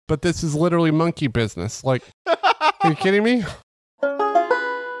but this is literally monkey business. Like, are you kidding me?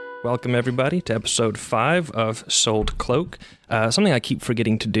 Welcome, everybody, to episode 5 of Sold Cloak. Something I keep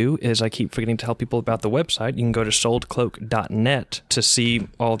forgetting to do is I keep forgetting to tell people about the website. You can go to soldcloak.net to see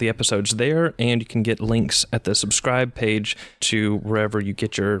all the episodes there, and you can get links at the subscribe page to wherever you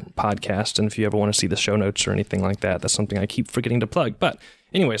get your podcast. And if you ever want to see the show notes or anything like that, that's something I keep forgetting to plug. But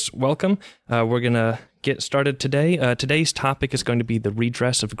anyways, welcome. We're going to get started today. Today's topic is going to be the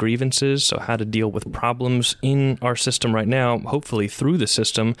redress of grievances, so how to deal with problems in our system right now, hopefully through the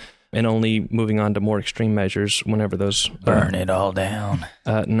system, and only moving on to more extreme measures whenever those... Burn it all down.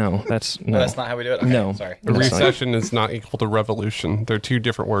 No, that's not how we do it? Okay, no. Sorry. A recession is not equal to revolution. They're two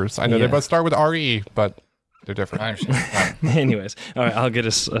different words. I know they both start with R-E, but they're different. I understand. Anyways, all right, I'll get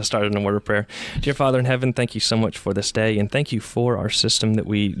us started in a word of prayer. Dear Father in heaven, thank you so much for this day, and thank you for our system that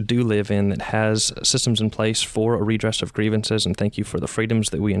we do live in that has systems in place for a redress of grievances, and thank you for the freedoms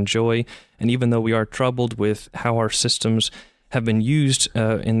that we enjoy. And even though we are troubled with how our systems have been used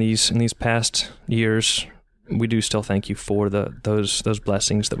in these past years, we do still thank you for those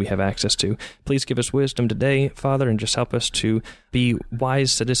blessings that we have access to. Please give us wisdom today, Father, and just help us to be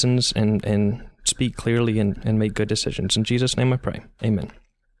wise citizens and speak clearly and make good decisions. In Jesus' name I pray. Amen.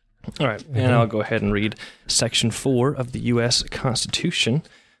 All right, and I'll go ahead and read Section 4 of the U.S. Constitution.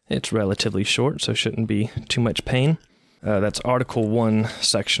 It's relatively short, so shouldn't be too much pain. That's Article 1,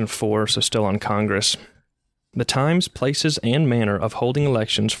 Section 4, so still on Congress. The times, places, and manner of holding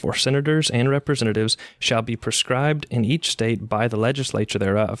elections for senators and representatives shall be prescribed in each state by the legislature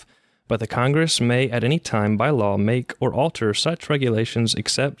thereof. But the Congress may at any time by law make or alter such regulations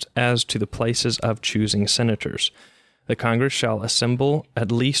except as to the places of choosing senators. The Congress shall assemble at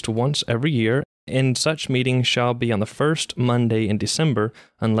least once every year, and such meeting shall be on the first Monday in December,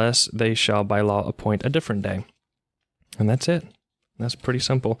 unless they shall by law appoint a different day. And that's it. That's pretty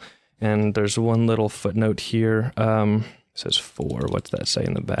simple. And there's one little footnote here. It says 4. What's that say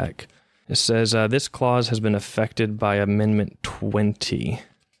in the back? It says, this clause has been affected by Amendment 20.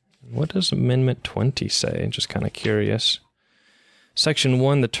 What does Amendment 20 say? Just kind of curious. Section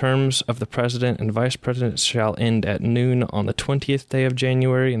 1, the terms of the President and Vice President shall end at noon on the 20th day of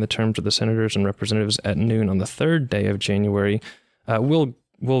January, and the terms of the Senators and Representatives at noon on the 3rd day of January.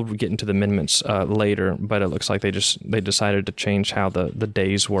 We'll get into the amendments later, but it looks like they decided to change how the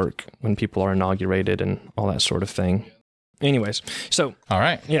days work when people are inaugurated and all that sort of thing. Anyways, so All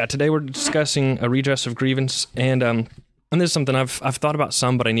right. Yeah, today we're discussing a redress of grievance, and this is something I've thought about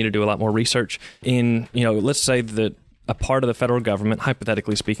some, but I need to do a lot more research. Let's say that a part of the federal government,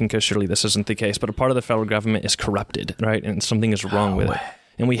 hypothetically speaking, because surely this isn't the case, but a part of the federal government is corrupted, right? And something is wrong with it.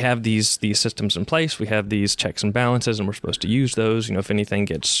 And we have these systems in place, we have these checks and balances, and we're supposed to use those. If anything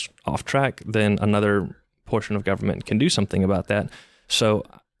gets off track, then another portion of government can do something about that. So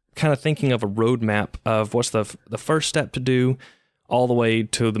kind of thinking of a roadmap of what's the first step to do all the way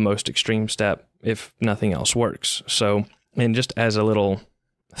to the most extreme step if nothing else works. So, and just as a little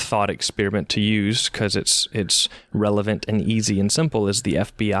thought experiment to use, because it's relevant and easy and simple, is the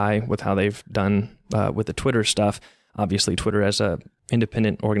FBI with how they've done with the Twitter stuff. Obviously, Twitter as a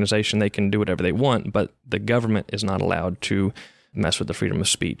independent organization, they can do whatever they want, but the government is not allowed to mess with the freedom of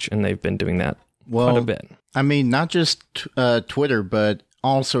speech, and they've been doing that quite a bit. I mean, not just Twitter, but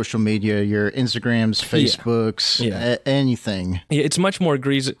all social media, your Instagrams, Facebooks, anything. Yeah, it's much more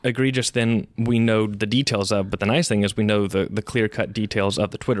egregious than we know the details of, but the nice thing is we know the clear-cut details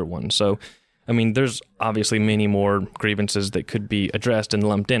of the Twitter one. So, I mean, there's obviously many more grievances that could be addressed and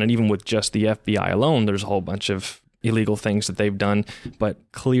lumped in, and even with just the FBI alone, there's a whole bunch of illegal things that they've done, but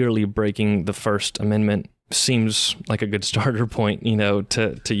clearly breaking the First Amendment seems like a good starter point,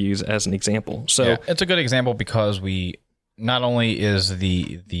 to use as an example. So yeah, it's a good example because we not only is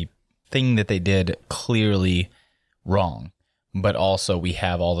the thing that they did clearly wrong, but also we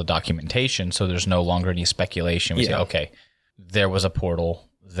have all the documentation, so there's no longer any speculation. We say, okay, there was a portal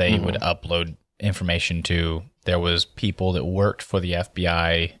they would upload information to. There was people that worked for the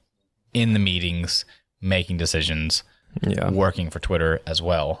FBI in the meetings making decisions, working for Twitter as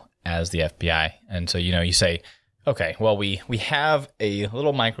well as the FBI. And so, you say, okay, well, we have a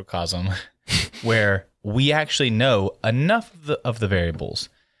little microcosm where we actually know enough of the variables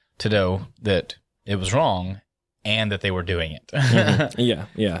to know that it was wrong and that they were doing it. Yeah.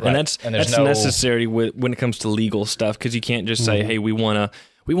 Right. And that's necessary when it comes to legal stuff, because you can't just say, hey, we want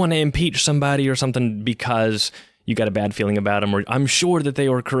to impeach somebody or something because you got a bad feeling about them, or I'm sure that they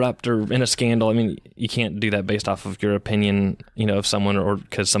were corrupt or in a scandal. I mean, you can't do that based off of your opinion, of someone, or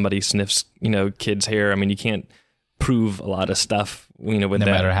because somebody sniffs, kids' hair. I mean, you can't prove a lot of stuff, with no that.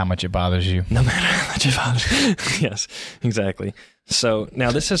 matter how much it bothers you. No matter how much it bothers you. Yes, exactly. So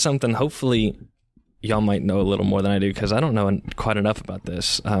now this is something hopefully y'all might know a little more than I do, because I don't know quite enough about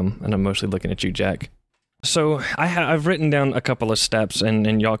this, and I'm mostly looking at you, Jack. So I've written down a couple of steps,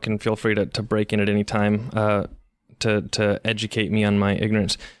 and y'all can feel free to break in at any time to educate me on my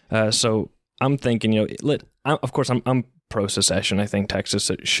ignorance. So I'm thinking, of course, I'm pro-secession. I think Texas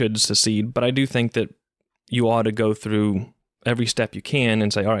should secede, but I do think that you ought to go through every step you can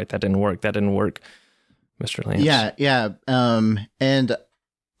and say, all right, that didn't work, Mr. Laynce. Yeah. And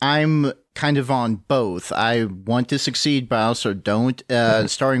I'm kind of on both. I want to succeed, but I also don't.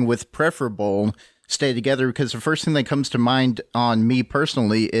 Starting with preferable, stay together, because the first thing that comes to mind on me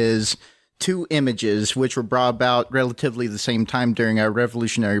personally is two images which were brought about relatively the same time during our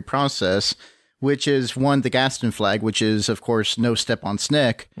revolutionary process, which is one, the Gaston flag, which is, of course, no step on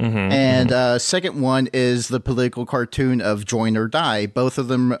Snick. And second one is the political cartoon of Join or Die. Both of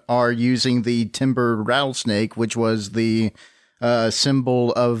them are using the timber rattlesnake, which was the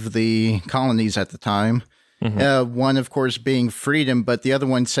symbol of the colonies at the time. One, of course, being freedom, but the other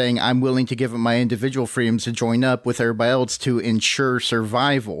one saying, I'm willing to give up my individual freedoms to join up with everybody else to ensure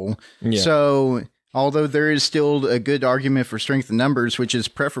survival. So although there is still a good argument for strength in numbers, which is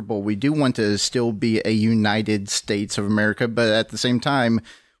preferable, we do want to still be a United States of America. But at the same time,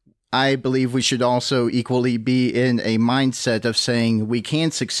 I believe we should also equally be in a mindset of saying we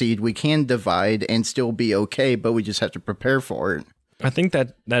can succeed, we can divide and still be okay, but we just have to prepare for it. I think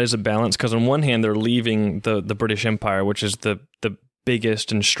that is a balance, because on one hand, they're leaving the British Empire, which is the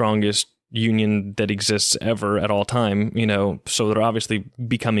biggest and strongest union that exists ever at all time, so they're obviously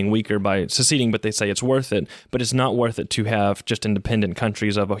becoming weaker by seceding, but they say it's worth it. But it's not worth it to have just independent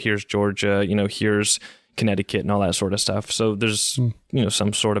countries of, here's Georgia, here's Connecticut and all that sort of stuff. So there's,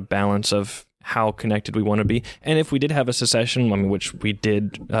 some sort of balance of how connected we want to be. And if we did have a secession, which we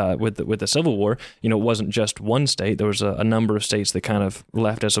did with the Civil War, it wasn't just one state. There was a number of states that kind of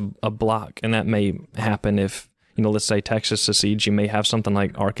left as a block, and that may happen if, let's say Texas secedes. You may have something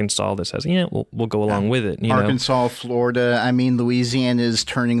like Arkansas that says, we'll go along with it. Arkansas, Florida, Louisiana is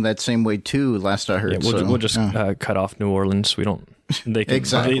turning that same way too, last I heard. We'll just cut off New Orleans. We don't... They can,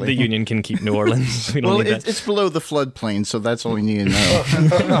 exactly. The Union can keep New Orleans. We don't need that. It's below the floodplain, so that's all you need to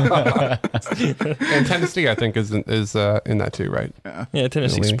know. And Tennessee, I think, is in that too, right? Yeah,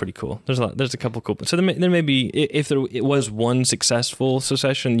 Tennessee's pretty cool. There's a couple cool. So there may be, if it was one successful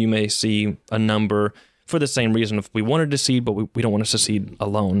secession, you may see a number for the same reason. If we wanted to secede, but we don't want to secede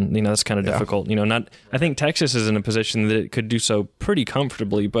alone, that's kind of difficult. I think Texas is in a position that it could do so pretty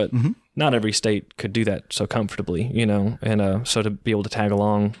comfortably, but not every state could do that so comfortably, and so to be able to tag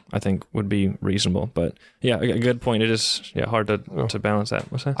along, I think would be reasonable. But yeah, a good point. It is hard to balance that.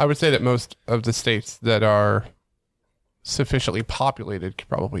 What's that? I would say that most of the states that are sufficiently populated could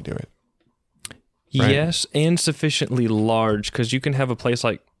probably do it. Right? Yes, and sufficiently large, because you can have a place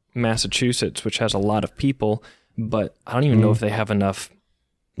like Massachusetts, which has a lot of people, but I don't even know if they have enough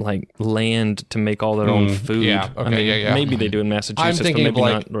land to make all their own food. Yeah, okay, maybe they do in Massachusetts, I'm thinking but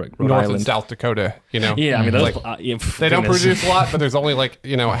maybe of not North Island. and South Dakota. Yeah, they don't produce a lot, but there's only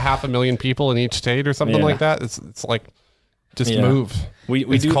 500,000 people in each state or something like that. It's like just move.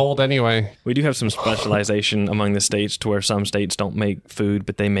 It's cold anyway. We do have some specialization among the states to where some states don't make food,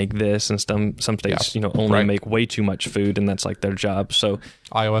 but they make this, and some states only make way too much food, and that's their job. So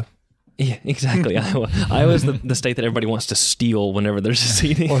Iowa. Yeah, exactly. Iowa's the state that everybody wants to steal whenever they're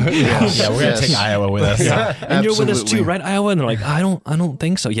seceding. We're gonna take Iowa with us. Yeah. And you're with us too, right, Iowa? And they're like, I don't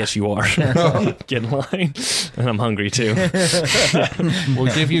think so. Yes, you are. Get in line. And I'm hungry too.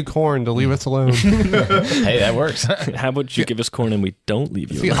 We'll give you corn to leave us alone. Hey, that works. How about you give us corn and we don't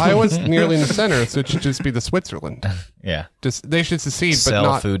leave you alone? Iowa's nearly in the center, so it should just be the Switzerland. Yeah. They should secede, sell but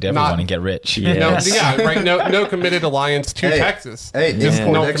not food to everyone and get rich. Yes. No committed alliance to Texas. Hey,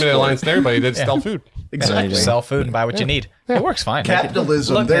 no committed alliance to everybody. They sell food. Exactly. Sell food and buy what you need. It works fine.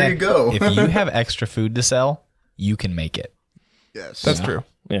 Capitalism. Look, there man, you go. If you have extra food to sell, you can make it. Yes. That's true.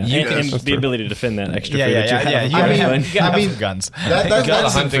 Yeah, and the ability to defend that extra food. Yeah. You got guns.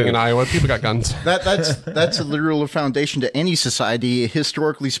 That's hunting in Iowa. People got guns. That's a literal foundation to any society,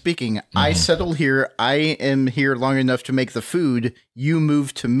 historically speaking. I settle here. I am here long enough to make the food. You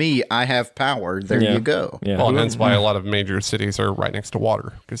move to me. I have power. There you go. Yeah. Well, and that's why a lot of major cities are right next to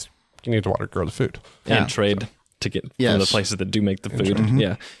water, because you need the water to grow the food. And trade to get from the places that do make the food.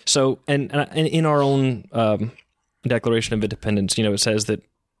 Yeah. So, and in our own Declaration of Independence, it says that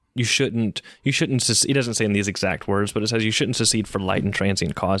you shouldn't he doesn't say in these exact words, but it says you shouldn't secede for light and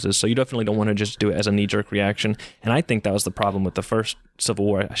transient causes. So you definitely don't want to just do it as a knee-jerk reaction. And I think that was the problem with the first Civil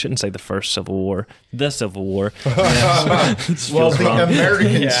War. I shouldn't say the first Civil War, the Civil War. Well, the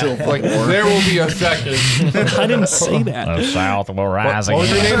American Civil War. There will be a second. I didn't say that. The South will rise What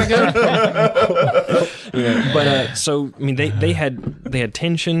was your name again? But so I mean, they had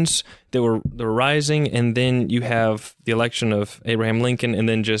tensions. They were rising, and then you have the election of Abraham Lincoln, and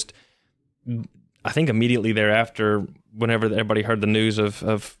then just I think immediately thereafter, whenever everybody heard the news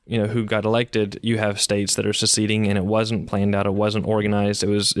of who got elected, you have states that are seceding, and it wasn't planned out, it wasn't organized, it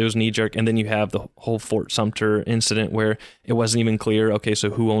was knee jerk, and then you have the whole Fort Sumter incident where it wasn't even clear. Okay, so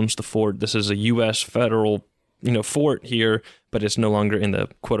who owns the fort? This is a U.S. federal fort here, but it's no longer in the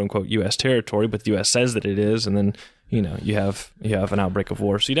quote unquote U.S. territory, but the U.S. says that it is, and then you have an outbreak of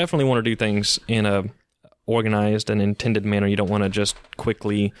war. So you definitely want to do things in a organized and intended manner. You don't want to just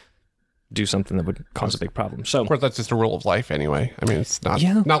quickly do something that would cause a big problem. So of course, that's just a rule of life anyway. I mean, it's not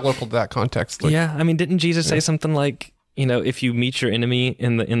local to that context. Like, I mean, didn't Jesus say something like, if you meet your enemy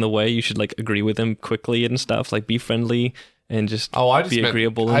in the way, you should like agree with him quickly and stuff, like be friendly and just be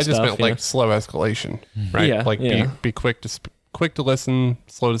agreeable and stuff. I just meant like slow escalation, right? Yeah, like be quick to listen,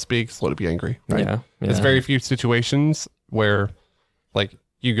 slow to speak, slow to be angry, right? Yeah. There's very few situations where like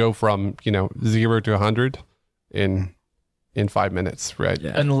you go from 0 to 100 in 5 minutes, right?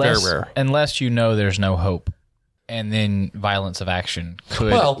 Yeah. Very rare. Unless there's no hope, and then violence of action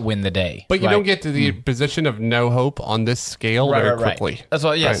could win the day. But you don't get to the position of no hope on this scale very quickly. Right. That's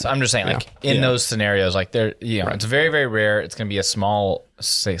what. Yes, right. I'm just saying, like in those scenarios, like it's very, very rare. It's going to be a small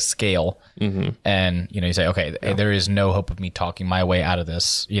scale, and you say, okay, there is no hope of me talking my way out of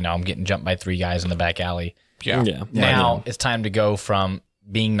this. I'm getting jumped by 3 guys in the back alley. Yeah. Now it's time to go from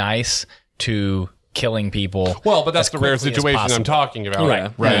being nice to killing people. Well, but that's the rare situation I'm talking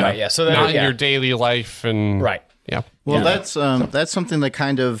about. Right. Yeah. So not in your daily life and Yeah. Well, that's something that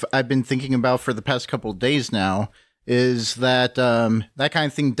kind of I've been thinking about for the past couple of days now. Is that that kind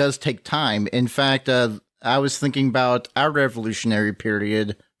of thing does take time. In fact, I was thinking about our revolutionary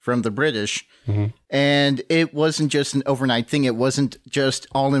period from the British, and it wasn't just an overnight thing. It wasn't just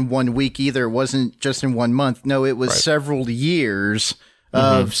all in 1 week either. It wasn't just in 1 month. No, it was several years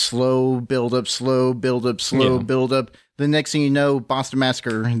of slow build up, build up. The next thing you know, Boston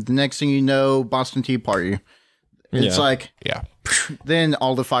Massacre. The next thing you know, Boston Tea Party. It's like, then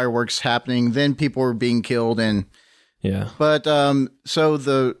all the fireworks happening, then people were being killed, and But so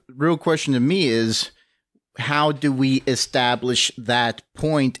the real question to me is, how do we establish that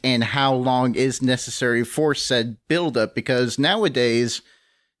point, and how long is necessary for said buildup? Because nowadays,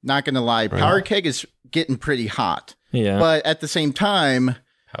 not going to lie, powder keg is getting pretty hot. Yeah. But at the same time,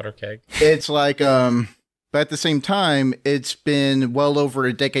 powder keg. It's like, but at the same time, it's been well over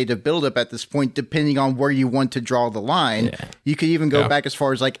a decade of buildup at this point, depending on where you want to draw the line. Yeah. You could even go back as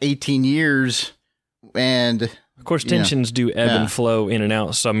far as like 18 years, and of course, tensions do ebb and flow in and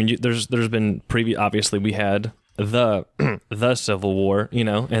out. So I mean, there's been obviously we had the Civil War,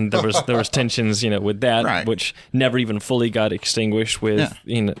 and there was tensions, with that, which never even fully got extinguished with,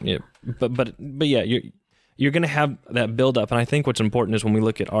 but yeah, you're going to have that buildup. And I think what's important is when we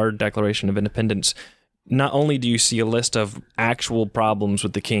look at our Declaration of Independence, not only do you see a list of actual problems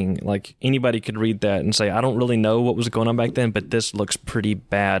with the king, like anybody could read that and say, I don't really know what was going on back then, but this looks pretty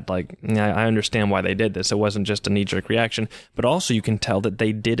bad. Like, I understand why they did this. It wasn't just a knee-jerk reaction, but also you can tell that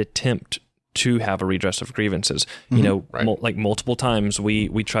they did attempt to have a redress of grievances. Like multiple times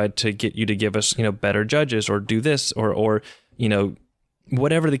we tried to get you to give us, better judges or do this or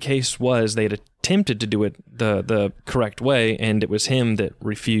whatever the case was, they had attempted to do it the correct way, and it was him that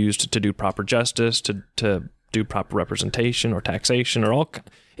refused to do proper justice, to do proper representation or taxation or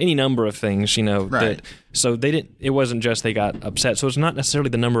any number of things, That, so they didn't. It wasn't just they got upset. So it's not necessarily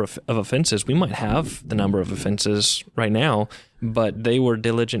the number of offenses. We might have the number of offenses right now, but they were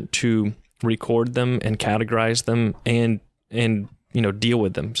diligent to record them and categorize them and deal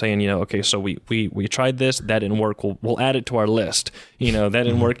with them, saying, okay, so we tried this, that didn't work, we'll add it to our list, that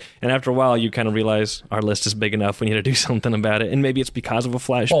didn't work. And after a while, you kind of realize our list is big enough, we need to do something about it. And maybe it's because of a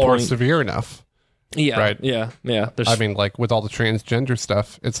flashpoint. Or severe enough. Yeah. Right. Yeah. I mean, like with all the transgender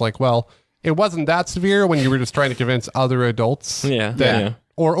stuff, it's like, well, it wasn't that severe when you were just trying to convince other adults.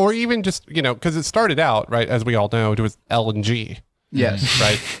 Or even just, because it started out, right, as we all know, it was L&G. Yes.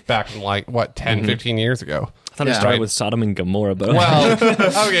 Right? Back in 10, 15 years ago. I thought it started with Sodom and Gomorrah, but well,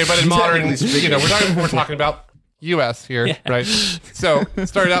 okay, but in modern, we're talking about U.S. here, right? So it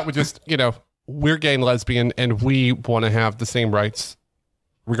started out with just, we're gay and lesbian, and we want to have the same rights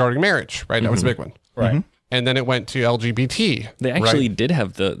regarding marriage, right? That was a big one, right? and then it went to LGBT. They actually did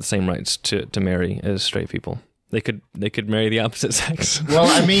have the same rights to marry as straight people. They could marry the opposite sex. Well,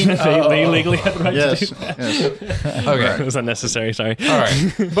 I mean, they legally had the right to do that. Yes. Okay, It was unnecessary. Sorry. all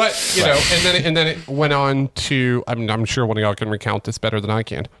right, but you know, and then it went on to. I mean, I'm sure one of y'all can recount this better than I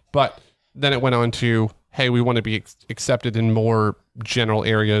can. But then it went on to, hey, we want to be accepted in more general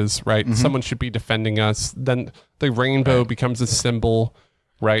areas, right? Someone should be defending us. Then the rainbow becomes a symbol,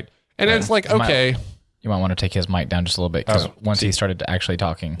 right? And it's like, okay, You might want to take his mic down just a little bit, because once he started actually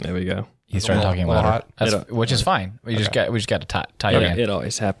talking, There we go. he started talking louder, which is fine. We just got to tie it in. It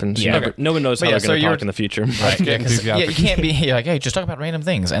always happens. Yeah. No one knows how they're going to talk in the future. Right. Yeah, you can't be you're like, hey, just talk about random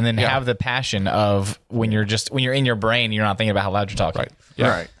things, and then have the passion of when you're in your brain, you're not thinking about how loud you're talking. right, yeah,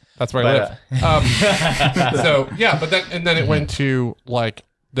 Right. that's where I live. So yeah, but then it went to like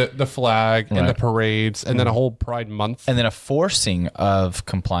the flag and the parades, and then a whole Pride Month, And then a forcing of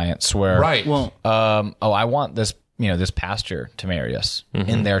compliance where, right? Well, I want this, this pastor to marry us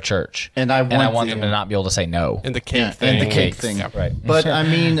in their church, and I want them to not be able to say no. and the cake thing, and the cake thing. Yeah, right. But I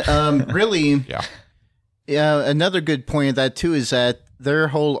mean, really, yeah. another good point of that too is that their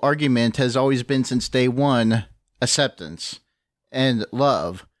whole argument has always been since day one acceptance and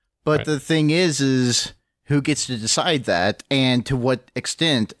love. But the thing is who gets to decide that, and to what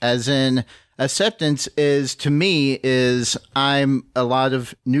extent? As in, acceptance is, to me, is I'm a lot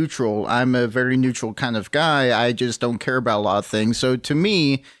of neutral. I'm a very neutral kind of guy. I just don't care about a lot of things. So to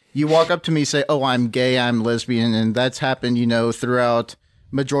me, you walk up to me, say, oh, I'm gay, I'm lesbian, and that's happened, throughout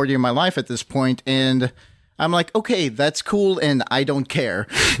majority of my life at this point, and I'm like, okay, that's cool, and I don't care.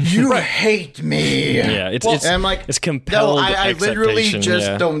 You hate me. Yeah, it's I'm like, it's compelled. No, I literally acceptation,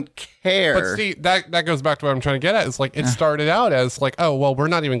 just don't care. But see, that goes back to what I'm trying to get at. It's like, it started out as like, oh, well, we're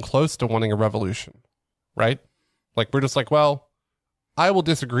not even close to wanting a revolution, right? Like, we're just like, well, I will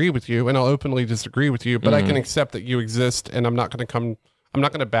disagree with you, and I'll openly disagree with you, but I can accept that you exist, and I'm not going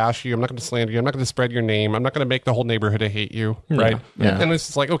to bash you. I'm not going to slander you. I'm not going to spread your name. I'm not going to make the whole neighborhood hate you, right? Yeah. And it's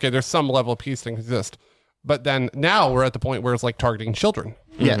just like, okay, there's some level of peace that exists. But then now we're at the point where it's like targeting children.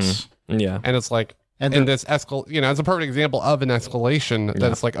 Yes. Yeah. And it's like, and this it's a perfect example of an escalation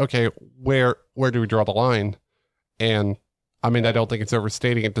that it's like, okay, where do we draw the line? And I mean, I don't think it's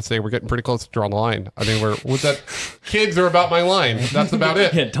overstating it to say we're getting pretty close to drawing the line. I mean, kids are about my line. That's about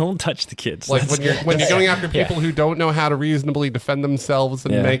it. Yeah, don't touch the kids. Like when you're going after people who don't know how to reasonably defend themselves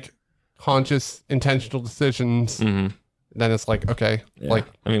and make conscious, intentional decisions, then it's like, okay, like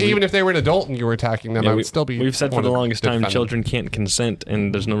even if they were an adult and you were attacking them, I would still be. We've said for the longest time, children can't consent,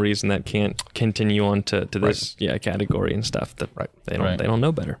 and there's no reason that can't continue on to this category and stuff. That they don't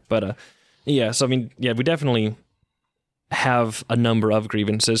know better. But so I mean, we definitely have a number of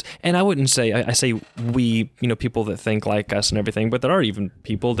grievances, and I wouldn't say I say we, people that think like us and everything, but there are even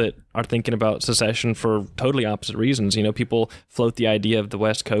people that are thinking about secession for totally opposite reasons. People float the idea of the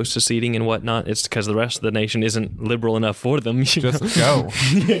West Coast seceding and whatnot. It's because the rest of the nation isn't liberal enough for them. Just go.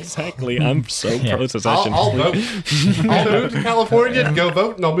 Exactly. I'm so pro secession. I'll vote. I'll move to California and go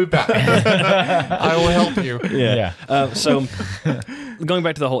vote, and I'll move back. I will help you. Yeah. So going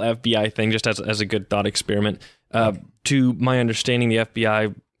back to the whole FBI thing, just as a good thought experiment. To my understanding, the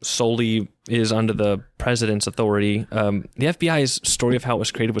FBI solely is under the president's authority. The FBI's story of how it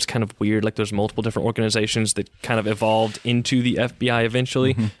was created was kind of weird. Like, there's multiple different organizations that kind of evolved into the FBI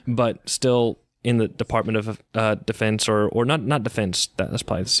eventually, but still in the Department of Defense or not Defense. That's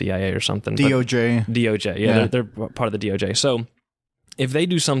probably the CIA or something. DOJ. DOJ. Yeah. They're part of the DOJ. So if they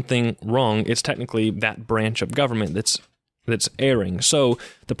do something wrong, it's technically that branch of government that's erring. So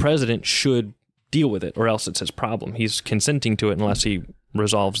the president should deal with it, or else it's his problem. He's consenting to it unless he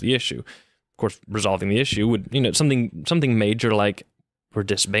resolves the issue. Of course, resolving the issue would, something major like we're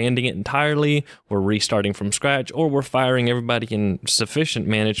disbanding it entirely, we're restarting from scratch, or we're firing everybody in sufficient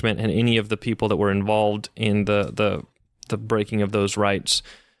management and any of the people that were involved in the breaking of those rights,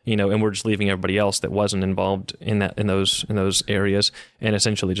 and we're just leaving everybody else that wasn't involved in those areas, and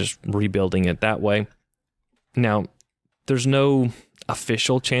essentially just rebuilding it that way. Now, there's no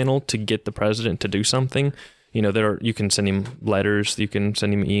official channel to get the president to do something. You can send him letters, you can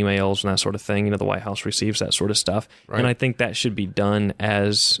send him emails and that sort of thing. The White House receives that sort of stuff. Right. And I think that should be done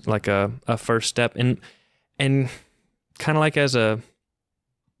as like a first step and kind of like as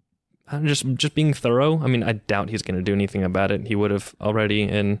just being thorough. I mean, I doubt he's going to do anything about it. He would have already.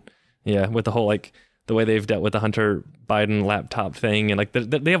 And with the whole, like, the way they've dealt with the Hunter Biden laptop thing, and like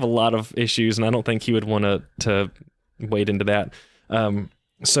they have a lot of issues, and I don't think he would want to wade into that.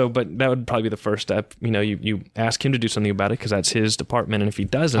 But that would probably be the first step. You ask him to do something about it because that's his department, and if he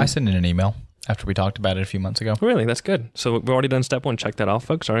doesn't, I send in an email. After we talked about it a few months ago. Really? That's good. So we've already done step 1. Check that off,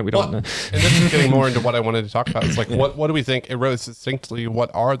 folks. All right, we don't know. And this is getting more into what I wanted to talk about. It's like, what do we think, really succinctly,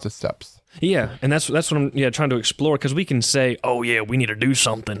 what are the steps? Yeah, and that's what I'm trying to explore, because we can say, oh yeah, we need to do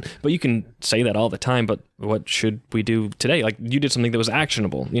something, but you can say that all the time, but what should we do today? Like, you did something that was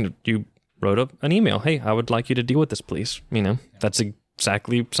actionable. You wrote up an email. Hey, I would like you to deal with this, please. That's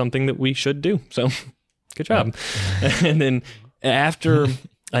exactly something that we should do. So, good job. And then after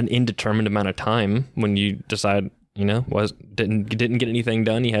an indeterminate amount of time, when you decide, didn't get anything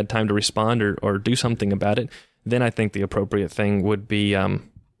done, you had time to respond or do something about it, then I think the appropriate thing would be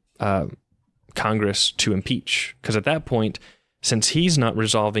Congress to impeach. Because at that point, since he's not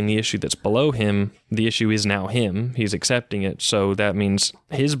resolving the issue that's below him, the issue is now him. He's accepting it. So that means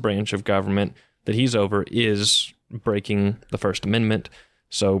his branch of government that he's over is breaking the First Amendment.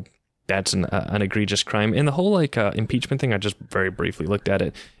 So that's an egregious crime. And the whole impeachment thing, I just very briefly looked at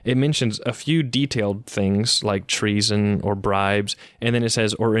it. It mentions a few detailed things like treason or bribes, and then it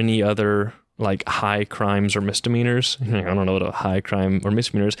says, or any other like high crimes or misdemeanors. I don't know what a high crime or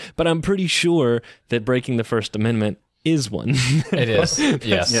misdemeanor is, but I'm pretty sure that breaking the First Amendment is one. It is.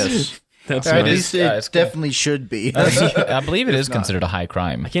 Yes. That's at least it definitely should be. I believe it is considered a high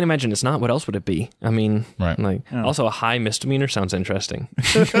crime. I can't imagine it's not. What else would it be? I mean, right. Also a high misdemeanor sounds interesting.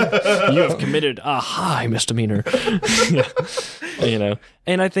 You have committed a high misdemeanor.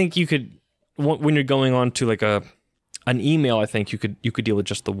 And I think you could, when you're going on to like an email, I think you could deal with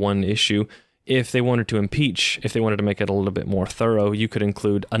just the one issue. If they wanted to impeach, if they wanted to make it a little bit more thorough, you could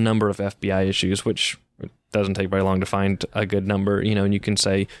include a number of FBI issues, which doesn't take very long to find a good number, and you can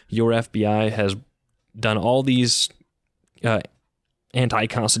say your FBI has done all these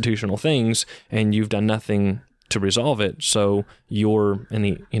anti-constitutional things and you've done nothing to resolve it. So you're in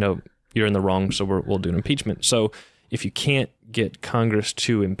the wrong. So we'll do an impeachment. So if you can't get Congress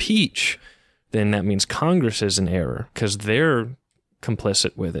to impeach, then that means Congress is in error because they're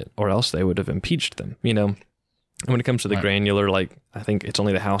complicit with it, or else they would have impeached them. And when it comes to the granular, I think it's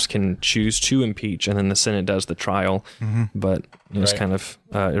only the House can choose to impeach, and then the Senate does the trial. Mm-hmm. But it's kind of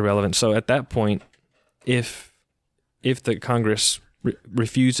irrelevant. So at that point, if the Congress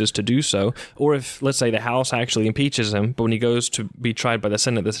refuses to do so, or if, let's say, the House actually impeaches him, but when he goes to be tried by the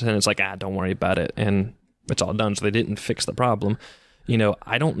Senate's like, don't worry about it, and it's all done. So they didn't fix the problem.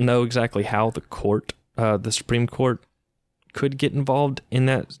 I don't know exactly how the Supreme Court could get involved in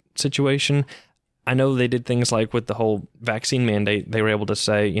that situation. I know they did things like with the whole vaccine mandate, they were able to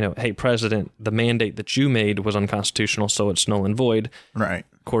say, hey, President, the mandate that you made was unconstitutional, so it's null and void. Right.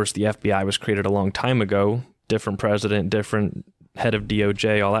 Of course, the FBI was created a long time ago, different president, different head of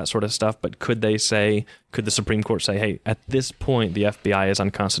DOJ, all that sort of stuff. But could the Supreme Court say, hey, at this point, the FBI is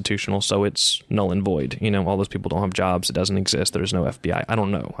unconstitutional, so it's null and void? All those people don't have jobs. It doesn't exist. There's no FBI. I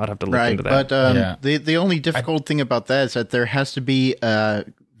don't know. I'd have to look into that. But the only difficult thing about that is that there has to be a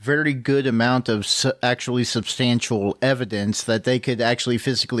very good amount of actually substantial evidence that they could actually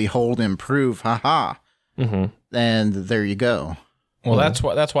physically hold and prove. Ha-ha. Mm-hmm. And there you go. Well, that's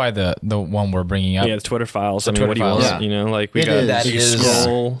why the one we're bringing up. Yeah, the Twitter files. What do you want? We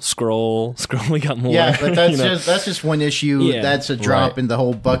got scroll. We got more. Yeah, but that's just one issue. Yeah, that's a drop in the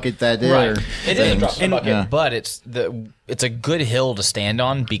whole bucket. That is. It is a drop in the bucket, but it's a good hill to stand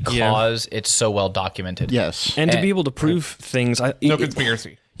on because it's so well documented. Yes, and to be able to prove things. No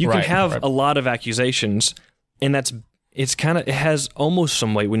conspiracy. You can have a lot of accusations, and it has almost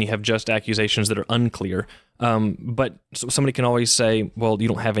some weight when you have just accusations that are unclear. But somebody can always say, well, you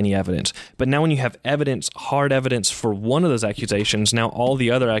don't have any evidence. But now when you have evidence, hard evidence for one of those accusations, now all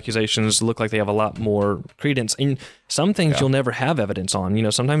the other accusations look like they have a lot more credence. And some things you'll never have evidence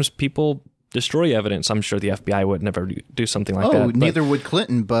on. Sometimes people destroy evidence. I'm sure the FBI would never do something like that. Neither would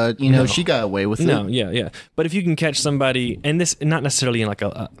Clinton, but she got away with it. No, yeah. But if you can catch somebody, and this not necessarily in like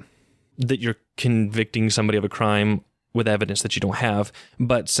that you're convicting somebody of a crime with evidence that you don't have,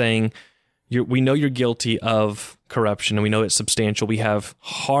 but saying we know you're guilty of corruption and we know it's substantial. We have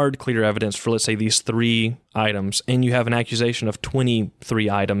hard, clear evidence for, let's say, these 3 items, and you have an accusation of 23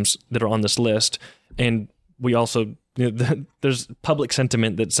 items that are on this list, and we also there's public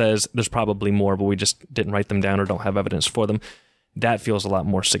sentiment that says there's probably more, but we just didn't write them down or don't have evidence for them. That feels a lot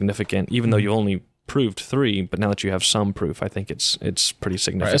more significant, even though you only proved 3, but now that you have some proof, I think it's pretty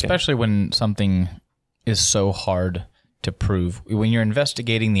significant. Right, especially when something is so hard to prove. When you're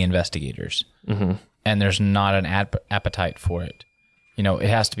investigating the investigators, and there's not an appetite for it, it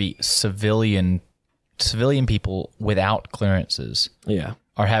has to be civilian people without clearances. Yeah,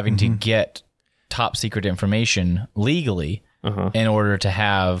 are having to get top secret information legally in order to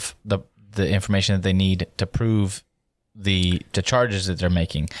have the information that they need to prove the charges that they're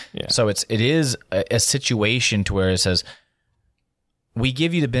making. Yeah. So it is a situation to where it says, we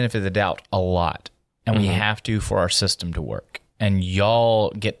give you the benefit of the doubt a lot, and we have to for our system to work. And y'all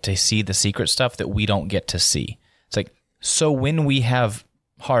get to see the secret stuff that we don't get to see. It's like, so when we have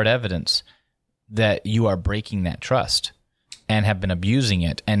hard evidence that you are breaking that trust and have been abusing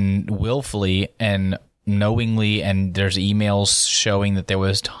it and willfully and knowingly, and there's emails showing that there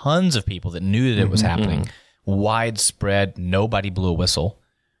was tons of people that knew that it was happening, widespread, nobody blew a whistle,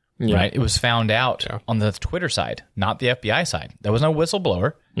 right? It was found out on the Twitter side, not the FBI side. There was no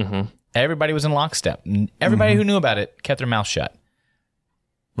whistleblower. Everybody was in lockstep. Everybody who knew about it kept their mouth shut,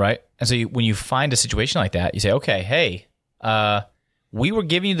 right? And so when you find a situation like that, you say, okay, hey, we were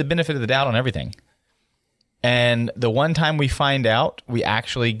giving you the benefit of the doubt on everything. And the one time we find out, we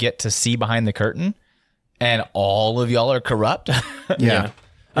actually get to see behind the curtain, and all of y'all are corrupt. And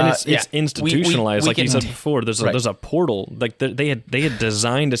it's institutionalized, like you said before. There's a portal. Like they had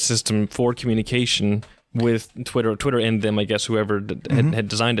designed a system for communication with Twitter and them, I guess, whoever had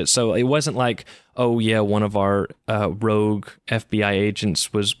designed it. So it wasn't like, oh yeah, one of our rogue FBI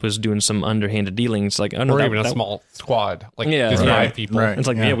agents was doing some underhanded dealings. Like, oh no, or even a small squad, like just 5 people. Right. It's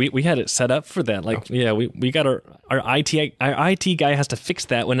like, we had it set up for that. Like, we got our IT guy has to fix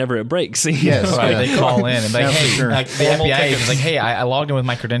that whenever it breaks. Yes, they call in and like, hey, like, the FBI agent's like, hey, I logged in with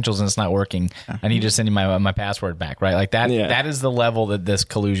my credentials and it's not working. I need to send you my password back, right? Like that. That is the level that this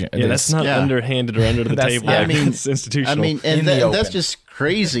collusion. That's not underhanded or under the table. I mean, it's institutional. I mean, and that's just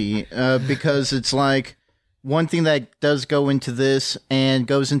crazy because it's like one thing that does go into this and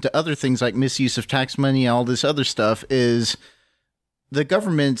goes into other things like misuse of tax money and all this other stuff is the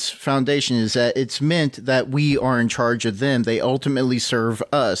government's foundation is that it's meant that we are in charge of them. They ultimately serve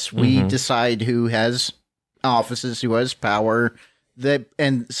us. We decide who has offices, who has power,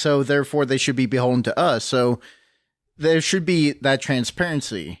 and so therefore they should be beholden to us. So there should be that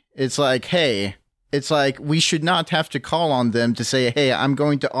transparency. It's like, hey, it's like we should not have to call on them to say, hey, I'm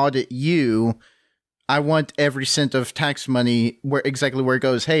going to audit you. I want every cent of tax money exactly where it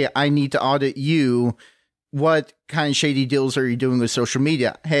goes. Hey, I need to audit you. What kind of shady deals are you doing with social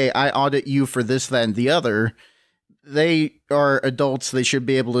media? Hey, I audit you for this, that, and the other. They are adults. They should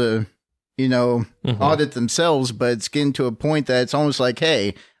be able to, audit themselves, but it's getting to a point that it's almost like,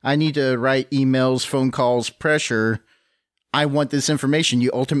 hey, I need to write emails, phone calls, pressure. I want this information.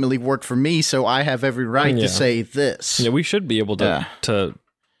 You ultimately work for me, so I have every right to say this. Yeah, we should be able to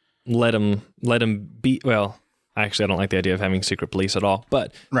let them be. Well, actually, I don't like the idea of having secret police at all.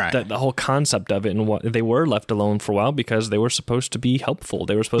 But the whole concept of it, and what they were left alone for a while because they were supposed to be helpful.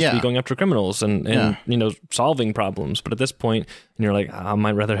 They were supposed to be going after criminals and solving problems. But at this point, and you're like, I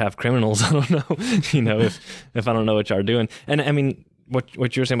might rather have criminals. I don't know, if I don't know what y'all are doing. And I mean, what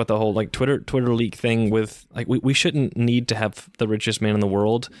you were saying about the whole like Twitter leak thing with like we shouldn't need to have the richest man in the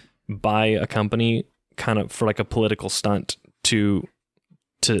world buy a company kind of for like a political stunt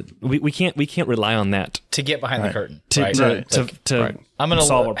we can't rely on that to get behind the curtain. I'm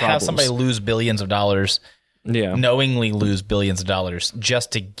going to have somebody lose billions of dollars, knowingly lose billions of dollars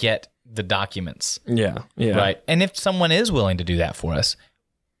just to get the documents. Right. And if someone is willing to do that for us,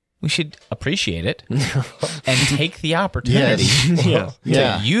 we should appreciate it and take the opportunity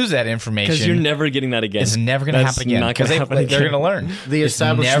to use that information. Because you're never getting that again. It's never going to happen again. Because they're going to learn. It's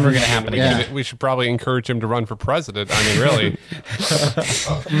never going to happen again. We should probably encourage him to run for president. I mean, really.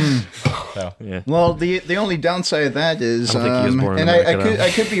 Well, the only downside of that is,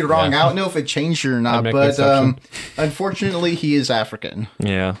 I could be wrong. I don't know if it changed or not, but unfortunately, he is African.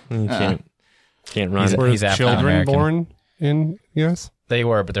 Yeah, you can't run. He's children born in U.S.? They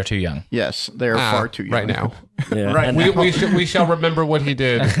were, but they're too young. Yes, they are far too young. Right now. We shall remember what he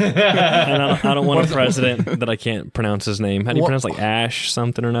did. And I don't want a president that I can't pronounce his name. How do you pronounce like Ash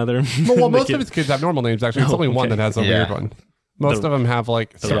something or another? Well, most of his kids have normal names, actually. It's only one that has a weird one. Most of them have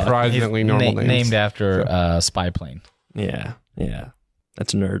like surprisingly normal names. Named after Spy Plane. Yeah.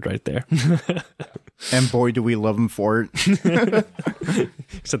 That's a nerd right there. And boy, do we love him for it.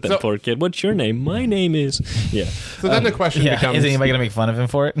 Except that poor kid. What's your name? My name is... Yeah. So then the question becomes... Is anybody going to make fun of him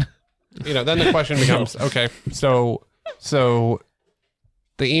for it? Then the question becomes, okay, so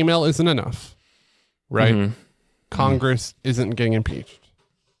the email isn't enough, right? Congress isn't getting impeached,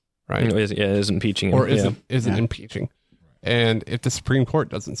 right? Isn't impeaching him. Or isn't impeaching. And if the Supreme Court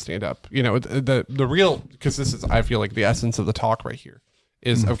doesn't stand up, the real... Because this is, I feel like, the essence of the talk right here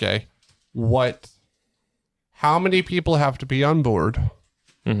is, okay, how many people have to be on board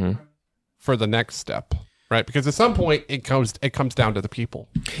for the next step, right? Because at some point it comes down to the people.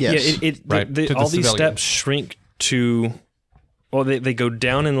 Yes. All these steps shrink to Well, they go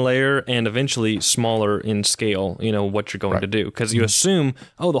down in layer and eventually smaller in scale, what you're going to do. Because you assume,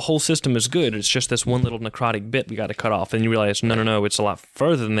 the whole system is good. It's just this one little necrotic bit we got to cut off. And you realize, no, it's a lot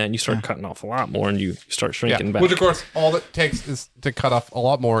further than that. And you start cutting off a lot more and you start shrinking back. Which, of course, all it takes is to cut off a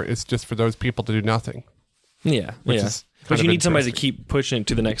lot more is just for those people to do nothing. Yeah, but you need somebody to keep pushing it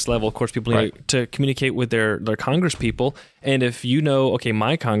to the next level. Of course, people need to communicate with their Congress people. And if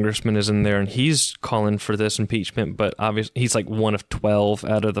my congressman is in there and he's calling for this impeachment, but obviously he's like one of 12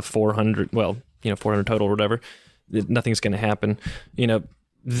 out of the 400, 400 total or whatever, nothing's going to happen.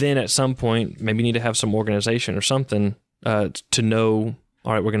 Then at some point, maybe you need to have some organization or something to know,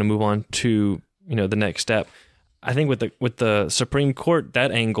 all right, we're going to move on to, the next step. I think with the Supreme Court, that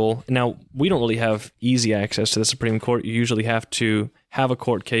angle, now we don't really have easy access to the Supreme Court. You usually have to have a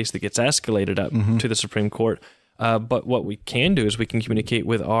court case that gets escalated up to the Supreme Court. But what we can do is we can communicate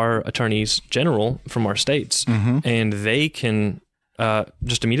with our attorneys general from our states, and they can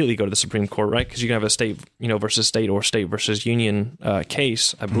just immediately go to the Supreme Court, right? Because you can have a state, versus state or state versus union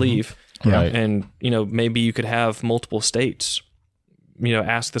case, I believe. Right. And, maybe you could have multiple states,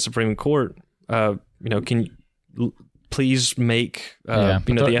 ask the Supreme Court, can please make the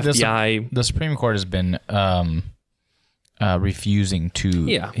FBI. The Supreme Court has been refusing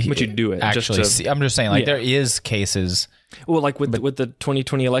to. But you do it. Actually, I'm just saying, there is cases. Well, like with the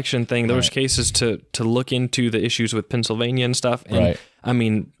 2020 election thing, there was cases to look into the issues with Pennsylvania and stuff. And I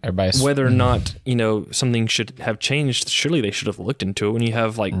mean, whether or not something should have changed, surely they should have looked into it. When you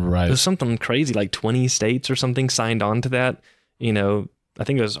have there's something crazy like 20 states or something signed on to that, I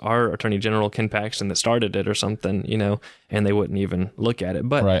think it was our Attorney General, Ken Paxton, that started it or something, and they wouldn't even look at it.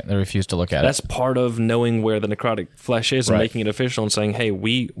 But they refused to look at it. That's part of knowing where the necrotic flesh is and making it official and saying, hey,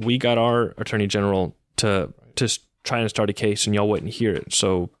 we got our Attorney General to try and start a case and y'all wouldn't hear it.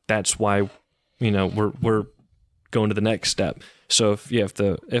 So that's why, we're going to the next step. So if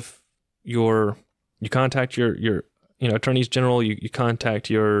you contact your attorneys general, you contact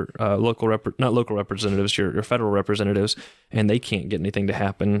your not local representatives, your federal representatives, and they can't get anything to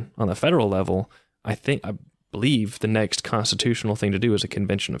happen on the federal level. I believe the next constitutional thing to do is a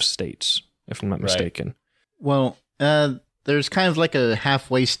convention of states, if I'm not mistaken. Well, there's kind of like a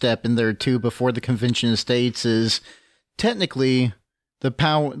halfway step in there too before the convention of states is technically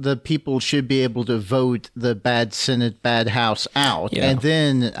the people should be able to vote the bad Senate, bad House out. Yeah. And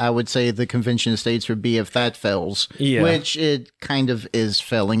then I would say the Convention of States would be if that fails, which it kind of is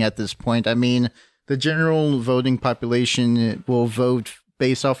failing at this point. I mean, the general voting population will vote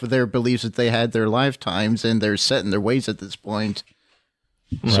based off of their beliefs that they had their lifetimes, and they're set in their ways at this point.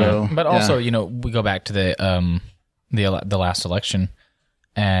 Right. So, but also, we go back to the last election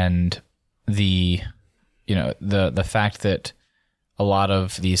and the fact that a lot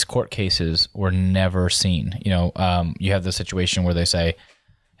of these court cases were never seen. You have the situation where they say,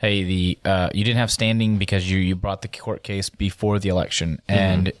 hey, you didn't have standing because you brought the court case before the election,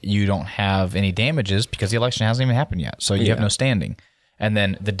 and you don't have any damages because the election hasn't even happened yet. So you have no standing. And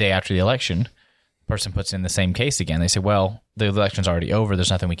then the day after the election, the person puts in the same case again. They say, well, the election's already over. There's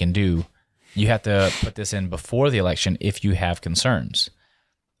nothing we can do. You have to put this in before the election if you have concerns.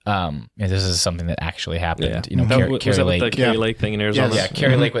 This is something that actually happened. Carrie Lake, the Carrie Lake thing in Arizona. Yeah,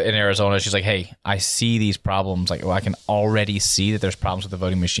 Carrie Lake in Arizona. She's like, "Hey, I see these problems. Like, I can already see that there's problems with the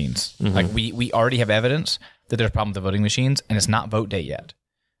voting machines. Like, we already have evidence that there's a problem with the voting machines, and it's not vote day yet."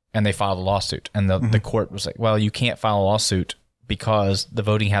 And they filed a lawsuit, and the court was like, "Well, you can't file a lawsuit because the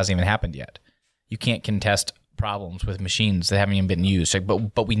voting hasn't even happened yet. You can't contest problems with machines that haven't even been used. Like,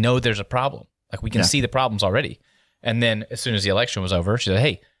 but we know there's a problem. Like, we can see the problems already." And then as soon as the election was over, she said,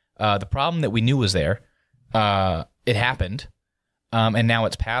 "Hey, the problem that we knew was there, it happened, and now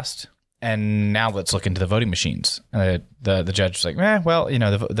it's passed, and now let's look into the voting machines." The judge was like,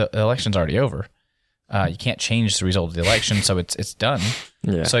 the election's already over. You can't change the result of the election, so it's done.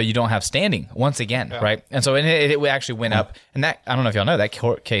 Yeah. So you don't have standing once again, right? And so it actually went up, and that, I don't know if y'all know, that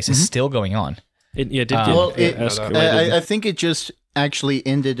court case is still going on. I think it just actually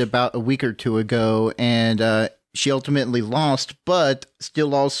ended about a week or two ago, and she ultimately lost, but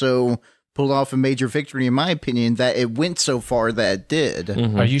still also pulled off a major victory, in my opinion, that it went so far that it did.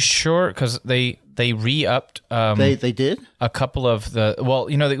 Are you sure? Because they re-upped. They did? A couple of the... Well,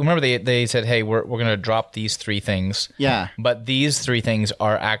 remember they said, hey, we're going to drop these 3 things. Yeah. But these 3 things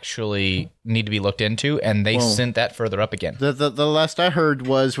are actually need to be looked into, and they sent that further up again. The last I heard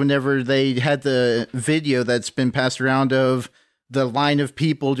was whenever they had the video that's been passed around of the line of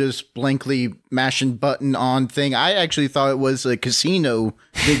people just blankly mashing button on thing. I actually thought it was a casino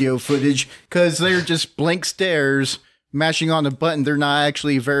video footage because they're just blank stares mashing on a button, they're not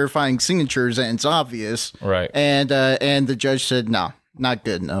actually verifying signatures, and it's obvious. Right. And the judge said, no, not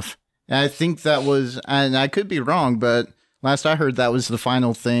good enough. And I think that was, and I could be wrong, but last I heard that was the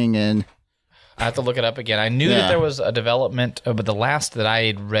final thing. And I have to look it up again. I knew that there was a development, but the last that I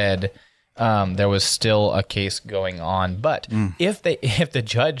had read, there was still a case going on. But if the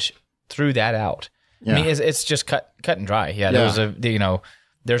judge threw that out, I mean, it's just cut and dry. Yeah, there was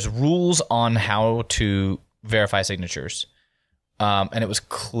there's rules on how to verify signatures, and it was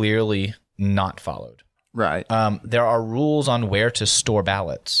clearly not followed. Right. There are rules on where to store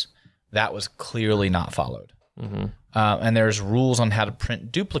ballots. That was clearly not followed. Mm-hmm. And there's rules on how to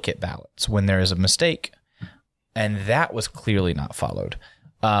print duplicate ballots when there is a mistake, and that was clearly not followed.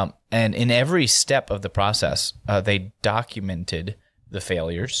 And in every step of the process, they documented the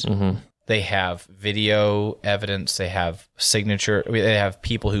failures. Mm-hmm. They have video evidence. They have signature. They have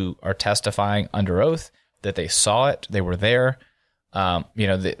people who are testifying under oath that they saw it. They were there.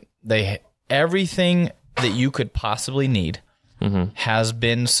 They everything that you could possibly need has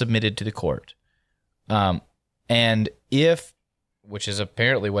been submitted to the court. And which is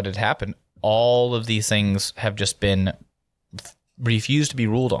apparently what had happened, all of these things have just been refused to be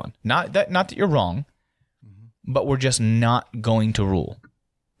ruled on. Not that you're wrong, but we're just not going to rule.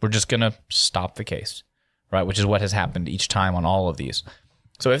 We're just going to stop the case, right? Which is what has happened each time on all of these.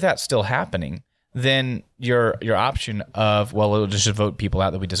 So if that's still happening, then your option of, well, we'll just vote people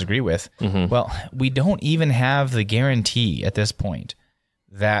out that we disagree with. Mm-hmm. Well, we don't even have the guarantee at this point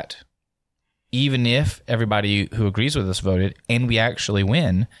that even if everybody who agrees with us voted and we actually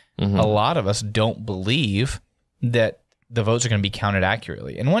win, a lot of us don't believe that the votes are going to be counted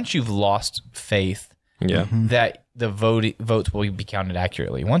accurately. And once you've lost faith that the votes will be counted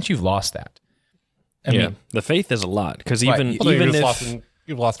accurately, once you've lost that, I mean, the faith is a lot, because even if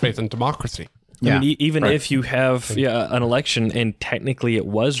you've lost faith in democracy. I mean, even if you have an election and technically it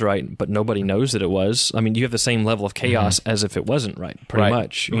was right, but nobody knows that it was, I mean, you have the same level of chaos as if it wasn't right, pretty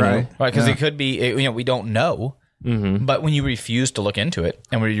much. You know? Right, because it could be, we don't know, but when you refuse to look into it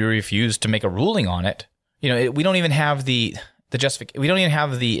and when you refuse to make a ruling on it, we don't even have the justification. We don't even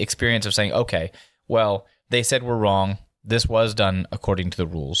have the experience of saying, okay, well, they said we're wrong. This was done according to the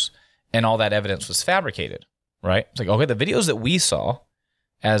rules, and all that evidence was fabricated, right? It's like, okay, the videos that we saw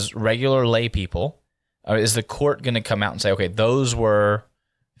as regular lay people, is the court going to come out and say, okay, those were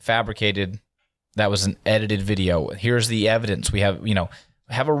fabricated, that was an edited video, here's the evidence, we have,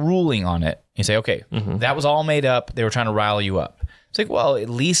 have a ruling on it. You say, okay, that was all made up, they were trying to rile you up. It's like, well, at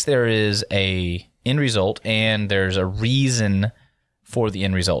least there is a end result and there's a reason for the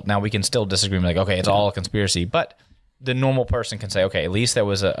end result. Now we can still disagree, like, okay, it's all a conspiracy, but the normal person can say, okay, at least there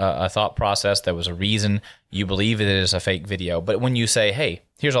was a thought process, there was a reason, you believe it is a fake video. But when you say, hey,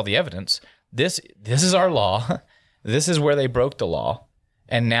 here's all the evidence, this is our law, this is where they broke the law,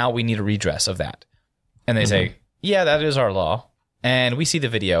 and now we need a redress of that. And they say, yeah, that is our law, and we see the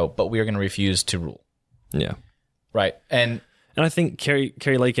video, but we are going to refuse to rule. Yeah. Right. And I think Carrie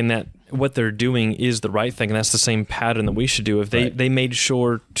Lake, in that, what they're doing is the right thing, and that's the same pattern that we should do. If they made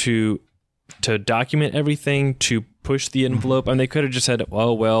sure to document everything, to push the envelope, and they could have just said,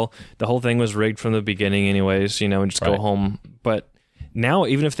 oh, well, the whole thing was rigged from the beginning anyways, and just go home. But now,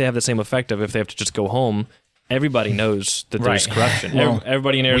 even if they have the same effect of if they have to just go home, everybody knows that there's corruption. Well,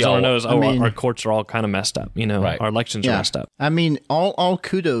 everybody in Arizona knows, our courts are all kind of messed up. Our elections are messed up. I mean, all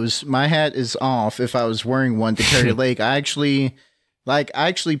kudos. My hat is off if I was wearing one to Carrie Lake. I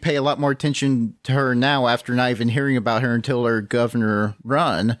actually pay a lot more attention to her now after not even hearing about her until her governor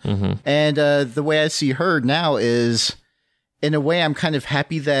run. And the way I see her now is, in a way, I'm kind of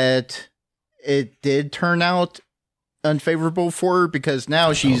happy that it did turn out unfavorable for her, because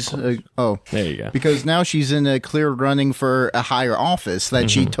now she's there you go. Because now she's in a clear running for a higher office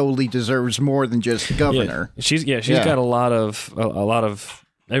that she totally deserves more than just governor. She's got a lot of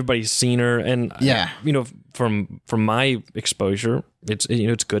everybody's seen her, and from my exposure,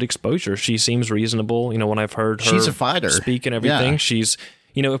 it's good exposure. She seems reasonable. When I've heard her, she's a fighter, speak and everything. She's,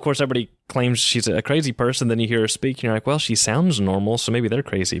 of course, everybody claims she's a crazy person. Then you hear her speak, and you're like, well, she sounds normal, so maybe they're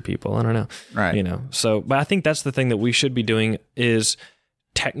crazy people. I don't know, right? So, but I think that's the thing that we should be doing, is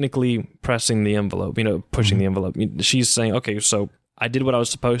technically pressing the envelope. Pushing the envelope. She's saying, okay, so I did what I was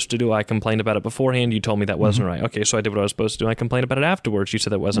supposed to do. I complained about it beforehand. You told me that wasn't right. Okay, so I did what I was supposed to do. I complained about it afterwards. You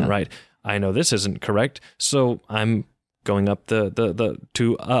said that wasn't right. I know this isn't correct, so I'm going up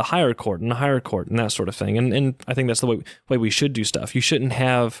to a higher court and a higher court and that sort of thing. And I think that's the way we should do stuff. You shouldn't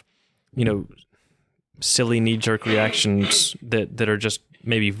have, silly knee-jerk reactions that are just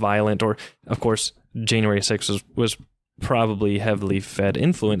maybe violent. Or, of course, January 6th was probably heavily Fed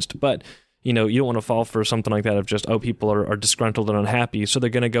influenced, but you don't want to fall for something like that of just, people are disgruntled and unhappy, so they're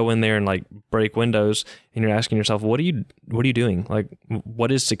going to go in there and like break windows, and you're asking yourself, what are you doing? Like,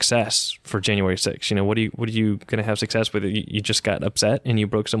 what is success for January 6th? What are you going to have success with? You just got upset and you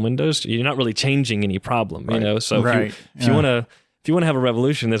broke some windows. You're not really changing any problem, So if you want to have a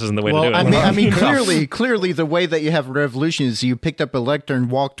revolution, this isn't the way to do it. I mean, clearly, the way that you have a revolution is you picked up a lectern,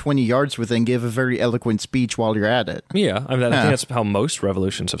 walked 20 yards with it, and give a very eloquent speech while you're at it. Yeah, I think that's how most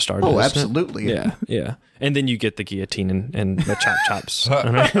revolutions have started. Oh, absolutely. Yeah. And then you get the guillotine and the chops.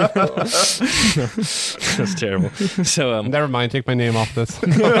 That's terrible. So never mind. Take my name off this.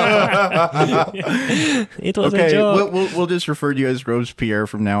 It was a joke. We'll just refer to you as Robespierre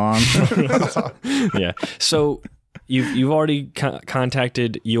from now on. Yeah. So. You've already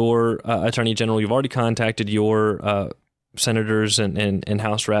contacted your attorney general. You've already contacted your senators and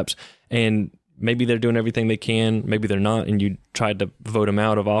House reps, and maybe they're doing everything they can. Maybe they're not, and you tried to vote them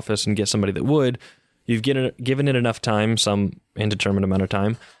out of office and get somebody that would. You've given it enough time, some indeterminate amount of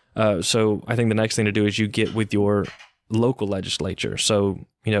time. So I think the next thing to do is you get with your local legislature. So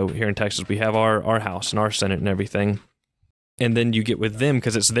here in Texas, we have our House and our Senate and everything. And then you get with them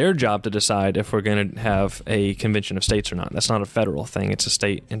because it's their job to decide if we're going to have a convention of states or not. That's not a federal thing. It's a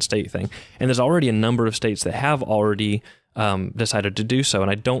state thing. And there's already a number of states that have already decided to do so.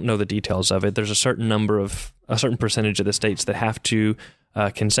 And I don't know the details of it. There's a certain percentage of the states that have to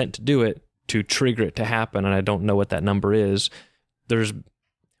consent to do it to trigger it to happen. And I don't know what that number is.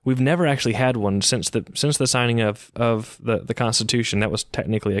 We've never actually had one since the signing of the Constitution. That was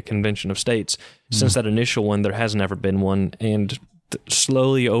technically a convention of states. Since that initial one, there has never been one. And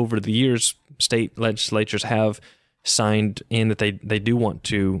slowly over the years, state legislatures have signed in that they do want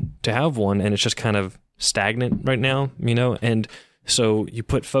to have one, and it's just kind of stagnant right now, And so you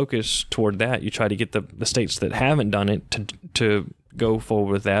put focus toward that. You try to get the states that haven't done it to go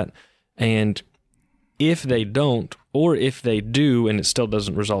forward with that. And if they don't, or if they do and it still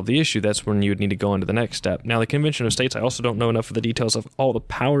doesn't resolve the issue, that's when you would need to go into the next step. Now, the Convention of States, I also don't know enough of the details of all the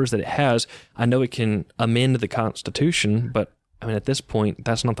powers that it has. I know it can amend the Constitution, but at this point,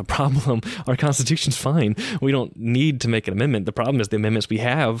 that's not the problem. Our Constitution's fine. We don't need to make an amendment. The problem is the amendments we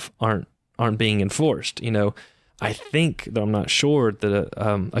have aren't being enforced. I think, though I'm not sure,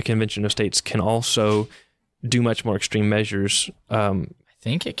 that a Convention of States can also do much more extreme measures. I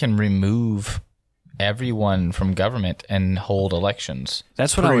think it can remove everyone from government and hold elections.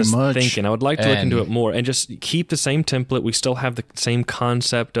 That's what I was thinking. I would like to look into it more and just keep the same template. We still have the same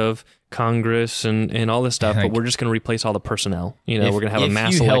concept of Congress and all this stuff, but we're just going to replace all the personnel. We're going to have a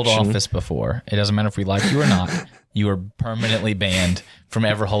mass election. If you held office before, it doesn't matter if we like you or not, you are permanently banned from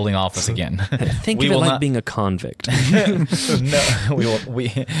ever holding office again. Think of it like being a convict. So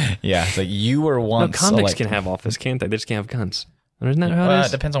you were once convicts can have office, can't they? They just can't have guns. Isn't that how it is?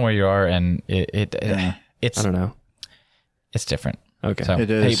 It depends on where you are, and it's I don't know. It's different. Okay, so, it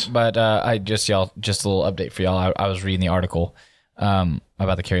is. Hey, but just a little update for y'all. I was reading the article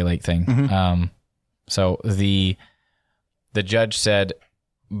about the Kerry Lake thing. Mm-hmm. So the judge said,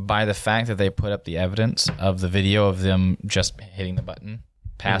 by the fact that they put up the evidence of the video of them just hitting the button,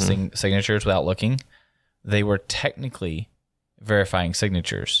 passing signatures without looking, they were technically verifying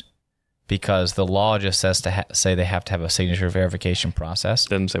signatures. Because the law just says to say they have to have a signature verification process.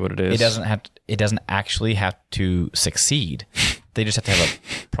 Doesn't say what it is. It doesn't actually have to succeed. They just have to have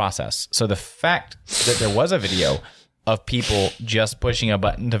a process. So the fact that there was a video of people just pushing a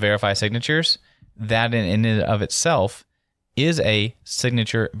button to verify signatures, that in and of itself is a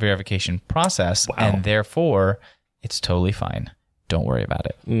signature verification process, and therefore it's totally fine. Don't worry about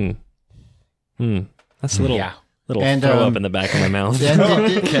it. That's a little. Yeah. Little throw up in the back of my mouth. Did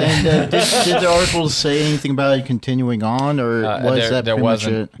the article say anything about it continuing on, or was that there pretty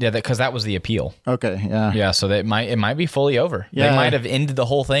wasn't? much it? Yeah, because that was the appeal. Okay, yeah, yeah. So it might be fully over. Yeah. They might have ended the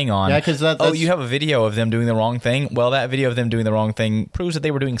whole thing on. Yeah, because you have a video of them doing the wrong thing. Well, that video of them doing the wrong thing proves that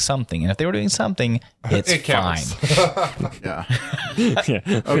they were doing something, and if they were doing something, it's fine. Yeah.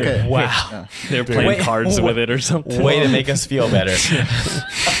 Yeah. Okay. Wow. Yeah. They're playing cards with it or something. Way to make us feel better.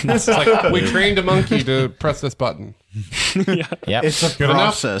 It's like we trained a monkey to press this button. Yep. It's a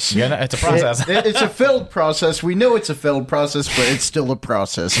process. It's a process. It's a failed process. We know it's a failed process, but it's still a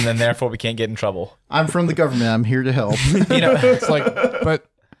process. And then therefore we can't get in trouble. I'm from the government. I'm here to help. It's like, but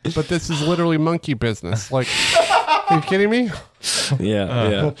this is literally monkey business. Like, are you kidding me?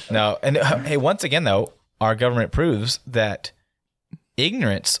 Yeah. No. And hey, once again though, our government proves that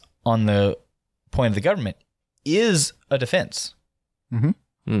ignorance on the point of the government is a defense.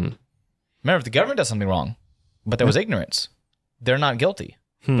 Remember, if the government does something wrong, but there was ignorance, they're not guilty.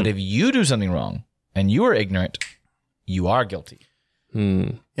 But if you do something wrong and you are ignorant, you are guilty.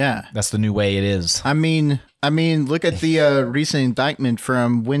 Yeah. That's the new way it is. I mean, look at the recent indictment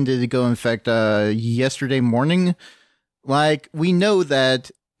from when did it go in effect? Yesterday morning. Like, we know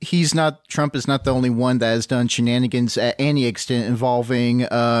that Trump is not the only one that has done shenanigans at any extent involving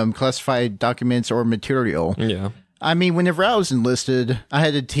classified documents or material. Yeah. I mean, whenever I was enlisted, I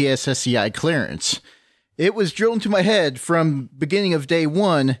had a TSSCI clearance. It was drilled into my head from beginning of day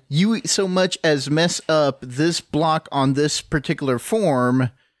one. You so much as mess up this block on this particular form,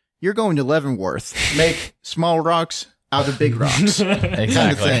 you're going to Leavenworth. Make small rocks out of big rocks. Exactly.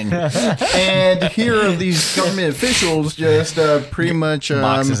 Kind of thing. And here are these government officials just pretty much...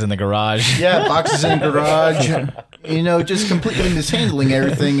 boxes in the garage. Yeah, boxes in the garage. You know, just completely mishandling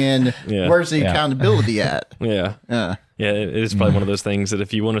everything. And where's the accountability at? Yeah. Yeah. Yeah, it is probably one of those things that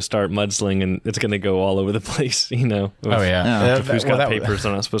if you want to start mudslinging, it's going to go all over the place, you know. Oh, yeah. Who's got papers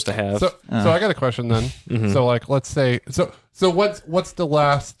they're not supposed to have. So I got a question then. So, like, let's say, so what's the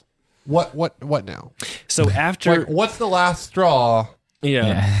last, what now? So after... Like, what's the last straw?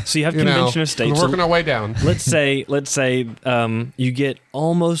 Yeah. So you have convention of states. We're working our way down. Let's say you get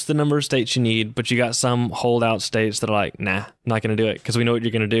almost the number of states you need, but you got some holdout states that are like, nah, I'm not going to do it because we know what you're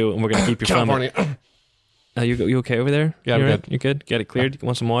going to do and we're going to keep you from it. California. You okay over there? Yeah, I'm good. You good? Get it cleared? You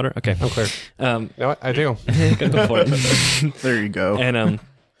want some water? Okay. I'm clear. You know what? I do. Go for it. There you go. And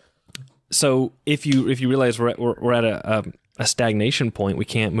so if you realize we're at a stagnation point, we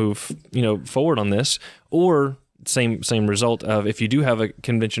can't move forward on this, or same result of if you do have a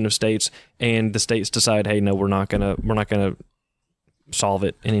convention of states and the states decide, hey, no, we're not gonna solve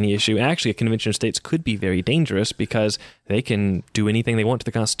it in any issue. And actually, a convention of states could be very dangerous because they can do anything they want to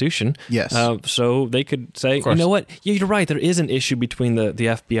the Constitution. Yes. So they could say, you know what? Yeah, you're right. There is an issue between the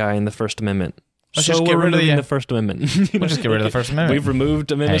FBI and the First Amendment. Let's just get rid of the First Amendment. We'll just get rid of the First Amendment. We've removed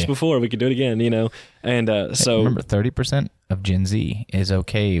amendments before. We could do it again, And so remember, 30% of Gen Z is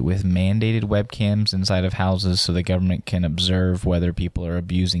okay with mandated webcams inside of houses so the government can observe whether people are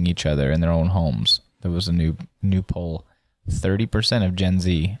abusing each other in their own homes. There was a new poll. 30% of Gen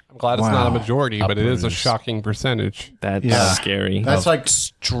Z. I'm glad it's not a majority, but it is a shocking percentage. That's scary. That's like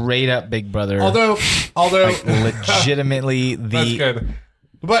straight up Big Brother. Although like legitimately that's good.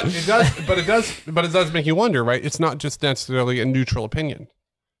 But it does make you wonder, right? It's not just necessarily a neutral opinion,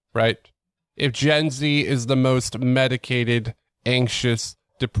 right? If Gen Z is the most medicated, anxious,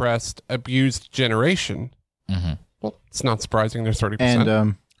 depressed, abused generation, well, it's not surprising there's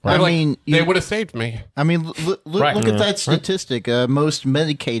 30%. And they would have saved me. I mean, look at that statistic. Most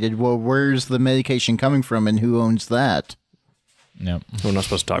medicated. Well, where's the medication coming from, and who owns that? Nope. We're not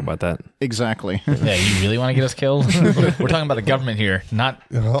supposed to talk about that. Exactly. Yeah, you really want to get us killed? We're talking about the government here, not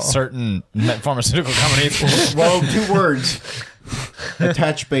certain pharmaceutical companies. Well, 2 words.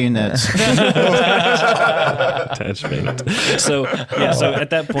 Attach bayonets. Attach bayonets. So at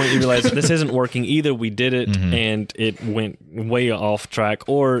that point you realize this isn't working. Either we did it and it went way off track,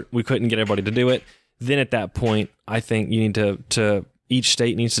 or we couldn't get everybody to do it. Then at that point, I think you need to each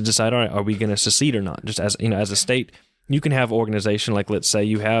state needs to decide, all right, are we going to secede or not? Just as as a state, you can have organization like, let's say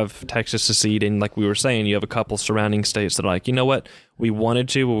you have Texas secede, and like we were saying, you have a couple surrounding states that are like, you know what, we wanted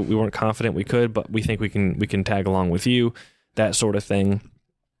to, we weren't confident we could, but we think we can tag along with you. That sort of thing.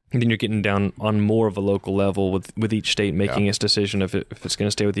 And then you're getting down on more of a local level with each state making its decision if it's going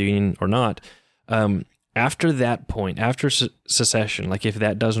to stay with the union or not. After that point, after secession, like if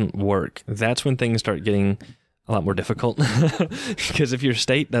that doesn't work, that's when things start getting a lot more difficult. Because if your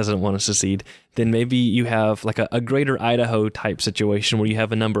state doesn't want to secede, then maybe you have like a greater Idaho type situation where you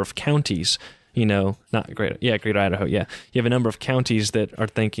have a number of counties, greater Idaho. Yeah. You have a number of counties that are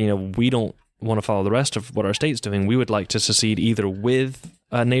thinking, we don't want to follow the rest of what our state's doing. We would like to secede either with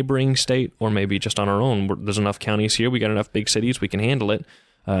a neighboring state or maybe just on our own. There's enough counties here. We got enough big cities. We can handle it.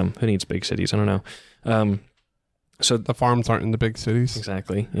 Who needs big cities? I don't know. So the farms aren't in the big cities.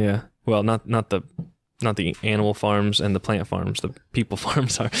 Exactly. Yeah. Well, not the animal farms and the plant farms. The people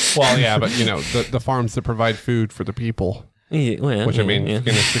farms are. Well, yeah, but the farms that provide food for the people. Yeah, well, which I mean, if you're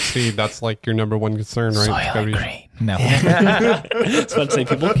going to succeed, that's like your number one concern, right? Soy and grain. No. I was about to say,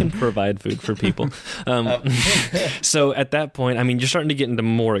 people can provide food for people. So at that point, I mean, you're starting to get into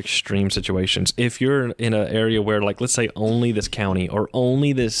more extreme situations. If you're in an area where, like, let's say only this county or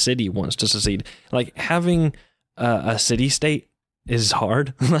only this city wants to secede, like having a city-state is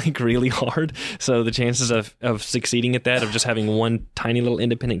hard, like really hard. So the chances of succeeding at that, of just having one tiny little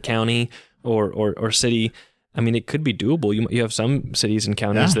independent county or city, I mean, it could be doable. You have some cities and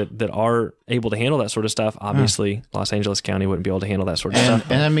counties that are able to handle that sort of stuff. Obviously, Los Angeles County wouldn't be able to handle that sort of stuff.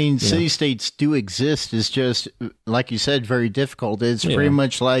 And I mean, city-states do exist. It's just, like you said, very difficult. It's pretty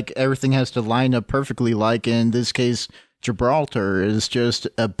much like everything has to line up perfectly, like in this case, Gibraltar is just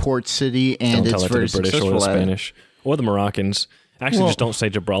a port city, and Don't it's tell it very to the British or successful the at it. Spanish or the Moroccans. Actually, just don't say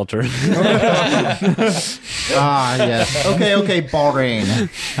Gibraltar. Yes. Okay, Bahrain.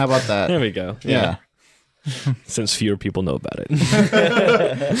 How about that? There we go. Yeah. Since fewer people know about it.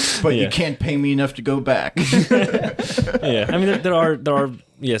 But you can't pay me enough to go back. Yeah, I mean, there are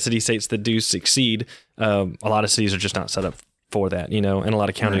city-states that do succeed. A lot of cities are just not set up for that, and a lot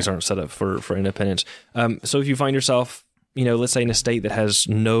of counties aren't set up for independence. So if you find yourself, let's say in a state that has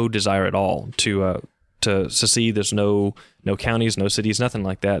no desire at all to secede, there's no counties, no cities, nothing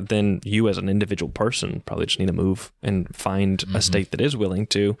like that, then you as an individual person probably just need to move and find a state that is willing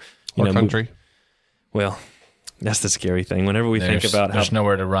to, or country. Well, that's the scary thing. Whenever we think about there's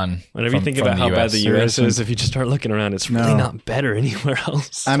nowhere to run. Whenever you think about how bad the U.S. is, if you just start looking around, it's really not better anywhere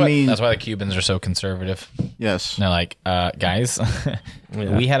else. I mean, that's why the Cubans are so conservative. Yes. They're like, guys,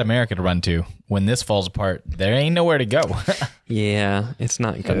 we had America to run to. When this falls apart, there ain't nowhere to go. Yeah, it's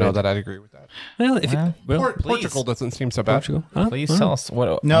not I good. know that I'd agree with that. Well, Portugal doesn't seem so bad. Portugal? Huh? Please tell us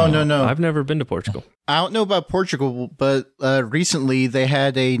what. No. I've never been to Portugal. I don't know about Portugal, but recently they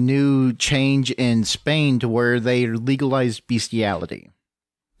had a new change in Spain to where they legalized bestiality.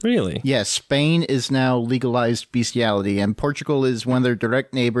 Really? Yes, Spain is now legalized bestiality, and Portugal is one of their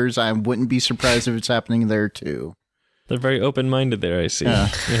direct neighbors. I wouldn't be surprised if it's happening there too. They're very open-minded there, I see.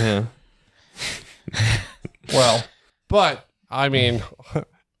 Yeah. Well, but I mean,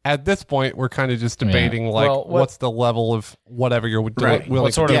 at this point, we're kind of just debating what's the level of whatever you're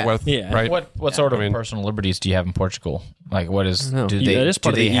willing to deal with. Yeah. Right? What sort of personal liberties do you have in Portugal? Like, what is that is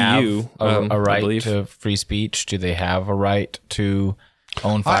part of the have EU, a right to free speech? Do they have a right to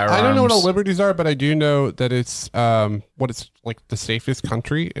own firearms? I don't know what the liberties are, but I do know that it's it's like the safest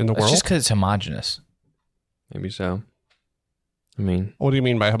country in the world. Just because it's homogenous. Maybe so. I mean, what do you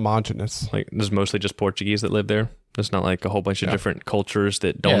mean by homogenous? Like, there's mostly just Portuguese that live there. There's not like a whole bunch of different cultures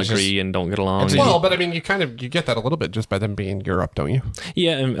that don't agree and don't get along. Well, but I mean, you get that a little bit just by them being Europe, don't you?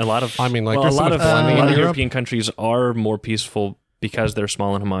 Yeah, and a lot of a lot of European countries are more peaceful because they're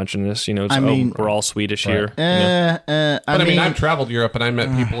small and homogenous. We're all Swedish here. I mean, I've traveled Europe and I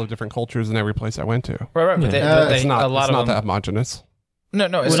met people of different cultures in every place I went to. Right. But it's not that homogenous.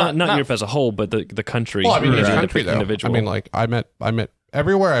 No, it's not Europe as a whole, but the country. Well, I mean, each country, though. Individual. I mean, like, I met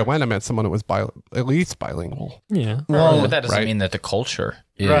everywhere I went, I met someone that was at least bilingual. Yeah. Well, but that doesn't mean that the culture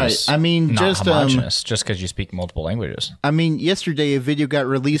is I mean, not just homogenous just because you speak multiple languages. I mean, yesterday a video got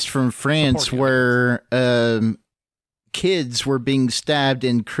released from France where kids were being stabbed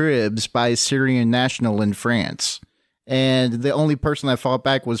in cribs by a Syrian national in France. And the only person that fought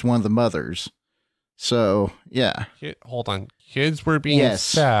back was one of the mothers. So, yeah. Hold on. Kids were being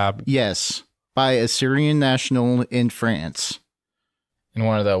stabbed. Yes, by a Syrian national in France. And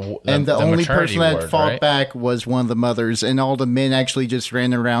one of the only person that ward, fought right? back was one of the mothers, and all the men actually just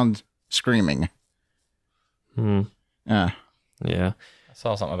ran around screaming. Yeah. I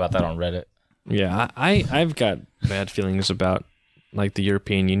saw something about that on Reddit. Yeah, I've got bad feelings about like the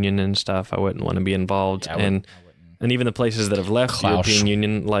European Union and stuff. I wouldn't want to be involved, and even the places that have left the European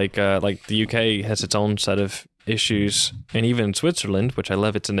Union, like the UK has its own set of issues, and even Switzerland, which I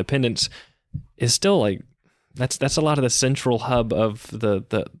love its independence, is still like that's a lot of the central hub of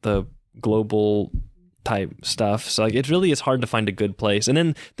the global type stuff. So like it really is hard to find a good place. And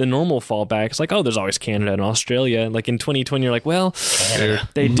then the normal fallback is like, oh, there's always Canada and Australia. Like in 2020, you're like, well,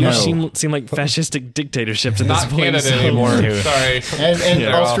 they do seem like fascistic dictatorships at this point. Not Canada anymore. Sorry. And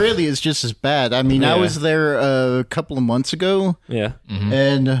Australia is just as bad. I mean, I was there a couple of months ago. Yeah.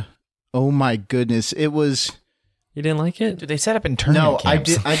 And oh my goodness, it was. You didn't like it? Dude, they set up internment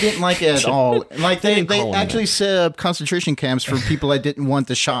camps. I didn't like it at all. Like they actually set up concentration camps for people that didn't want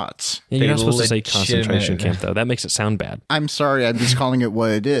the shots. Yeah, you're not supposed to say concentration camp though. That makes it sound bad. I'm sorry, I'm just calling it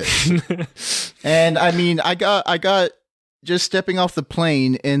what it is. And I mean, I got just stepping off the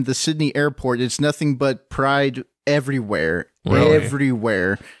plane in the Sydney airport. It's nothing but pride everywhere,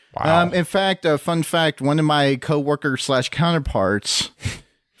 everywhere. Wow. In fact, a fun fact: one of my coworkers / counterparts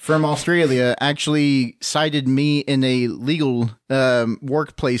from Australia actually cited me in a legal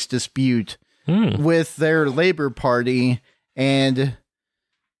workplace dispute with their Labour Party, and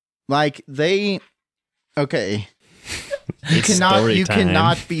like you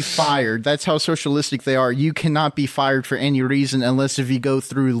cannot be fired. That's how socialistic they are. You cannot be fired for any reason unless if you go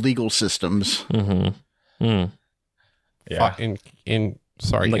through legal systems. Yeah.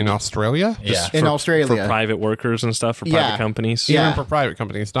 In Australia? In Australia. For private workers and stuff, for private companies? Even for private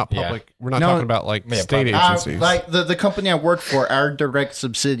companies, not public. Yeah. We're not talking about like state agencies. Like the company I work for, our direct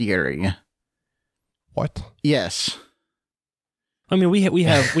subsidiary. What? Yes. I mean, we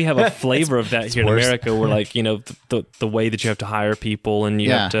have a flavor of that here in America, where like the way that you have to hire people and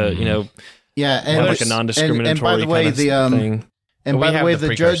you have to and have like a non-discriminatory and by the way, kind of thing. And by the way,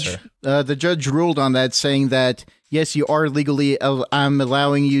 the judge ruled on that, saying that yes, you are legally. I'm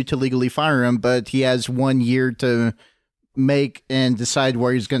allowing you to legally fire him, but he has 1 year to make and decide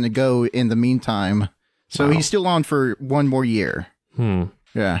where he's going to go in the meantime. So he's still on for 1 more year.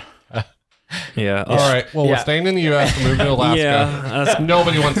 Yeah. Yeah. All right. Well, we're staying in the U.S. We're moving to Alaska.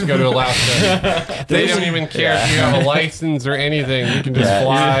 Nobody wants to go to Alaska. They don't even care if you have a license or anything. You can just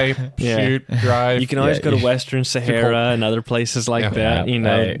fly, shoot, drive. You can always go to Western Sahara and other places like that.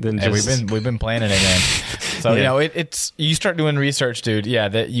 We've been planning it, man. So it's you start doing research, dude. Yeah,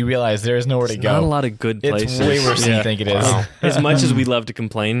 that you realize there is nowhere to go. Not a lot of good places. It's way worse than you think it is. Wow. As much as we love to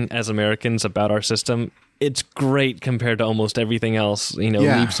complain as Americans about our system, it's great compared to almost everything else,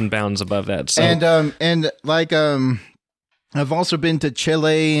 leaps and bounds above that. So. And I've also been to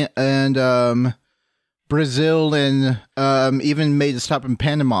Chile and Brazil and even made a stop in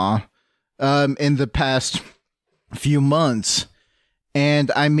Panama in the past few months.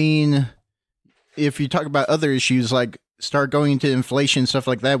 And I mean, if you talk about other issues like start going into inflation, stuff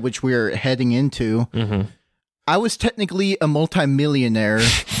like that, which we're heading into, I was technically a multimillionaire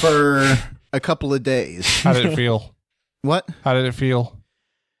for a couple of days. How did it feel? What? How did it feel?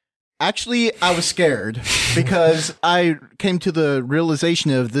 Actually, I was scared because I came to the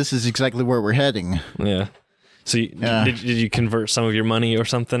realization of this is exactly where we're heading. Yeah. So did you convert some of your money or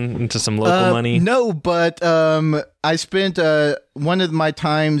something into some local money? No, but I spent one of my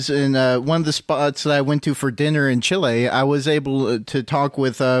times in one of the spots that I went to for dinner in Chile. I was able to talk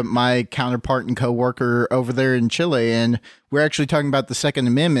with my counterpart and coworker over there in Chile, and we're actually talking about the Second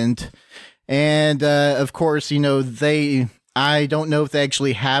Amendment. And of course, I don't know if they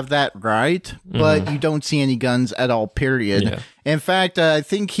actually have that right, but you don't see any guns at all, period. Yeah. In fact, I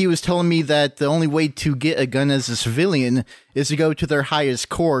think he was telling me that the only way to get a gun as a civilian is to go to their highest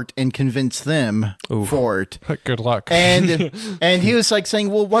court and convince them for it. Good luck. And he was like saying,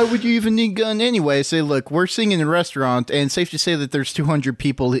 well, why would you even need a gun anyway? I say, look, we're sitting in a restaurant and safe to say that there's 200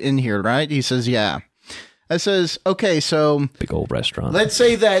 people in here, right? He says, yeah. I says, okay, so big old restaurant. Let's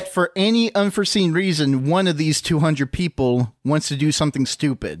say that for any unforeseen reason, one of these 200 people wants to do something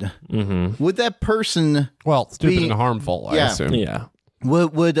stupid. Would that person stupid and harmful? I assume. Yeah.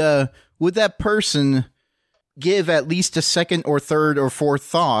 Would that person give at least a second or third or fourth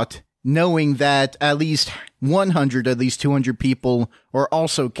thought, knowing that at least 100 of these 200 people are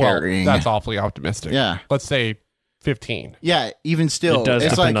also carrying? That's awfully optimistic. Yeah. Let's say 15. Yeah, even still. It does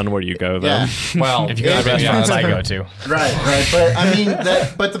depend on where you go, though. Yeah. Well, if you go to the restaurants I go to. Right. But I mean,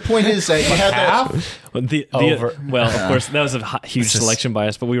 but the point is that you have that. Well, of course, that was a huge selection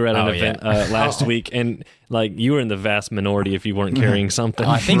bias, but we were at an event last week, and like you were in the vast minority if you weren't carrying something.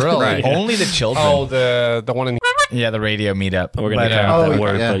 I think only the children. Oh, the one in the radio meetup. We're going to cut out that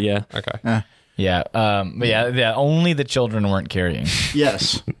word, but yeah. Okay. Yeah, only the children weren't carrying.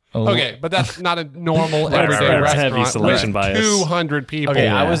 Yes. Okay, but that's not a normal everyday restaurant. Heavy selection bias. 200 people. Okay,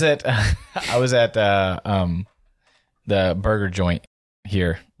 I was at the burger joint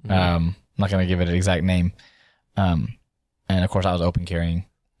here. I'm not going to give it an exact name. And of course I was open carrying,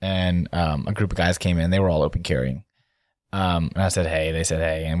 and a group of guys came in. They were all open carrying. And I said, hey, they said,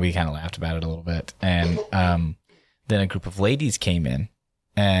 hey, and we kind of laughed about it a little bit. And then a group of ladies came in,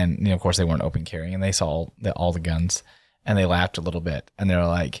 and of course they weren't open carrying, and they saw all the guns. And they laughed a little bit, and they were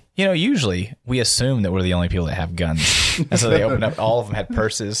like, usually we assume that we're the only people that have guns. And so they opened up, all of them had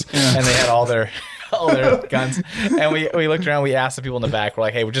purses, and they had all their guns. And we looked around, we asked the people in the back, we're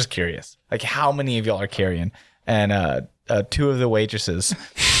like, hey, we're just curious. Like, how many of y'all are carrying? And two of the waitresses.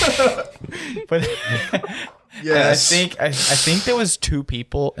 But yes. I think there was 2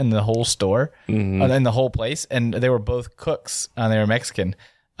 people in the whole store, in the whole place, and they were both cooks, and they were Mexican,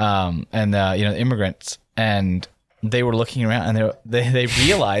 and immigrants, and they were looking around, and they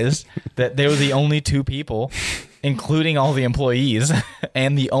realized that they were the only 2 people, including all the employees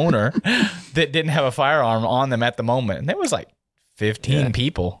and the owner, that didn't have a firearm on them at the moment. And there was like 15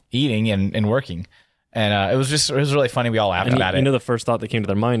 people eating and working. And it was really funny. We all laughed about it. The first thought that came to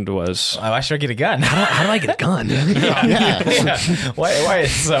their mind was, "Oh, I should get a gun. How do I get a gun?" Why?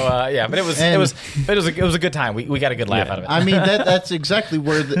 So but it was a good time. We got a good laugh out of it. I mean, that's exactly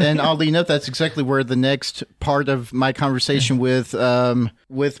where, and oddly enough, that's exactly where the next part of my conversation with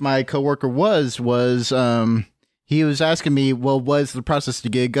my coworker was. He was asking me, well, what's the process to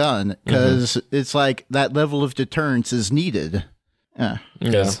get a gun? Because it's like that level of deterrence is needed.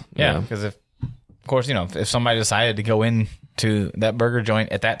 Because if somebody decided to go into that burger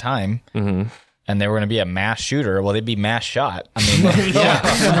joint at that time, and they were going to be a mass shooter, well, they'd be mass shot. I mean,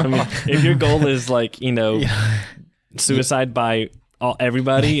 I mean, if your goal is like, suicide by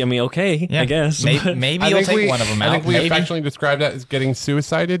everybody, I mean, okay, I guess. Maybe you'll take one of them out. I think we affectionately described that as getting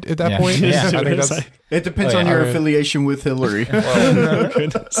suicided at that point. Yeah. I think that's... It depends on your affiliation with Hillary. Oh,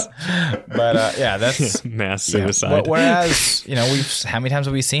 goodness. But that's mass suicide. Whereas, how many times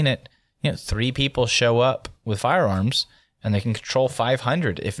have we seen it? 3 people show up with firearms and they can control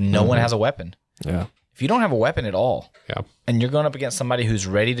 500 if no one has a weapon. Yeah. If you don't have a weapon at all, and you're going up against somebody who's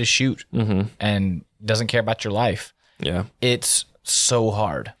ready to shoot and doesn't care about your life, it's so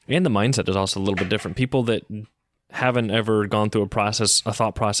hard. And the mindset is also a little bit different. People that haven't ever gone through a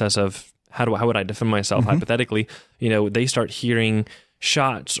thought process of how would I defend myself hypothetically, they start hearing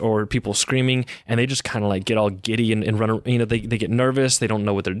shots or people screaming and they just kind of like get all giddy and run, they get nervous, they don't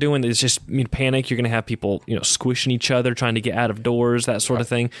know what they're doing, it's just panic. You're going to have people squishing each other, trying to get out of doors, that sort of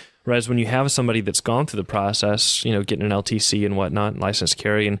thing. Whereas when you have somebody that's gone through the process, getting an LTC and whatnot, licensed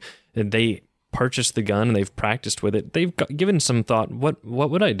carry, and they purchased the gun and they've practiced with it, they've given some thought, what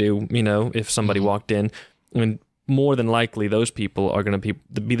would I do if somebody walked in? And more than likely those people are going to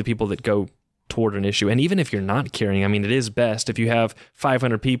be the people that go toward an issue. And even if you're not carrying, I mean, it is best if you have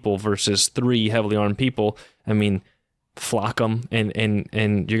 500 people versus 3 heavily armed people. I mean, flock them and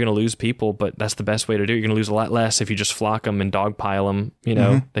you're going to lose people, but that's the best way to do it. You're going to lose a lot less if you just flock them and dogpile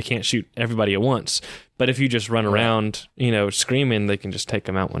them. They can't shoot everybody at once. But if you just run around, screaming, they can just take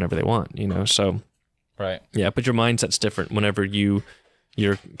them out whenever they want, so. Right. Yeah, but your mindset's different whenever you're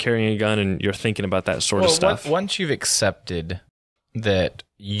carrying a gun and you're thinking about that sort of stuff. Once you've accepted that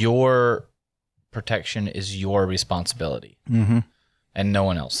your protection is your responsibility and no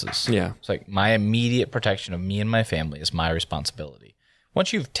one else's. Yeah. It's like my immediate protection of me and my family is my responsibility.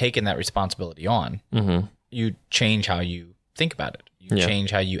 Once you've taken that responsibility on, you change how you think about it. You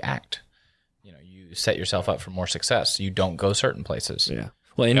change how you act. You set yourself up for more success. You don't go certain places. Yeah.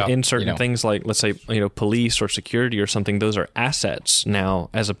 Well, in certain things like, let's say, police or security or something, those are assets now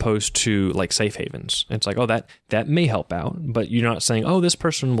as opposed to like safe havens. It's like, that may help out, but you're not saying, this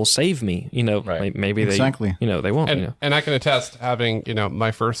person will save me. Like maybe they won't. And I can attest, having,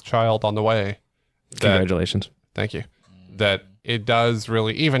 my first child on the way. Congratulations. Thank you. That it does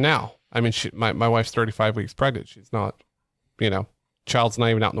really, even now. I mean, my wife's 35 weeks pregnant. She's not, child's not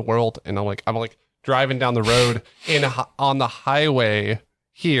even out in the world. And I'm like driving down the road on the highway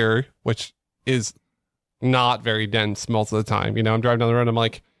here, which is not very dense most of the time. I'm driving down the road and I'm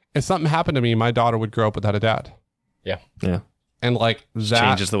like, if something happened to me, my daughter would grow up without a dad. Yeah. Yeah. And like that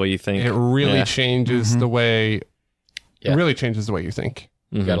changes the way you think. It really changes the way it really changes the way you think.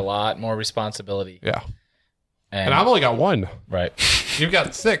 You got a lot more responsibility. Yeah. And I've only got 1. Right. You've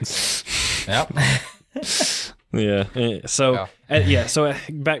got 6. Yep. Yeah. So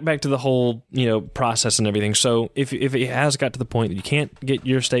back to the whole process and everything. So if it has got to the point that you can't get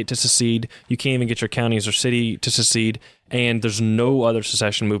your state to secede, you can't even get your counties or city to secede, and there's no other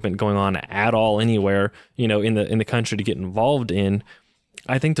secession movement going on at all anywhere, in the country to get involved in,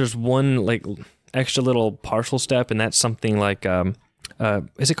 I think there's one like extra little partial step, and that's something like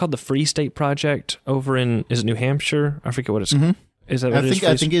is it called the Free State Project over in New Hampshire? I forget what it's. Is that what it is?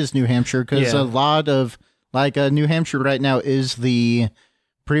 I think it is New Hampshire because a lot of. Like New Hampshire right now is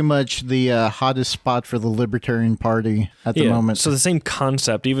pretty much the hottest spot for the Libertarian Party at the moment. So the same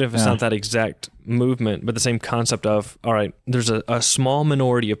concept, even if it's not that exact movement, but the same concept of, all right, there's a small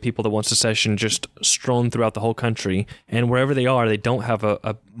minority of people that want secession just strewn throughout the whole country, and wherever they are, they don't have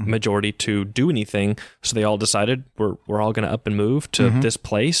a majority to do anything, so they all decided we're all going to up and move to this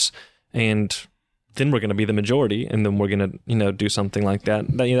place, and then we're going to be the majority, and then we're going to, do something like that.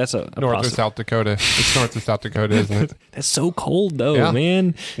 That's a North or South Dakota. It's North or South Dakota, isn't it? That's so cold, though,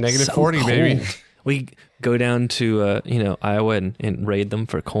 man. Negative so 40, cold. Baby. We go down to, Iowa and raid them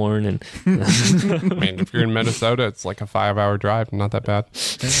for corn. And man, if you're in Minnesota, it's like a 5-hour drive. Not that bad.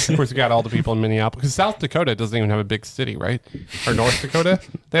 Of course, you got all the people in Minneapolis. Because South Dakota doesn't even have a big city, right? Or North Dakota?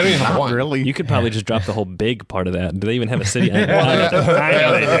 They don't even have one. Really? You could probably just drop the whole big part of that. Do they even have a city? Well,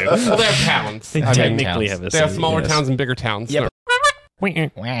 they have towns. They technically have a city. They have smaller towns and bigger towns. Yep.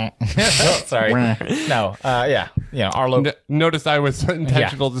 Oh, sorry. No. Our local. Notice I was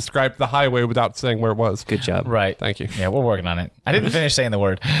intentional to describe the highway without saying where it was. Good job. Right. Thank you. Yeah, we're working on it. I didn't finish saying the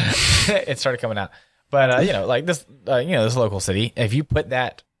word. It started coming out. But like this, this local city. If you put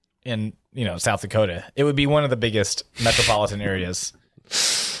that in, South Dakota, it would be one of the biggest metropolitan areas.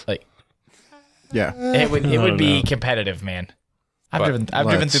 Like, yeah, it would be competitive, man. I've driven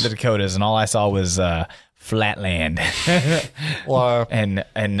through the Dakotas, and all I saw was flatland, and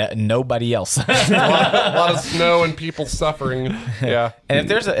nobody else. a lot of snow and people suffering. Yeah. And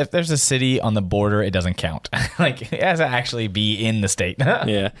if there's a city on the border, it doesn't count. Like it has to actually be in the state.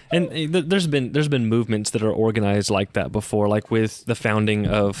 Yeah, and there's been movements that are organized like that before, like with the founding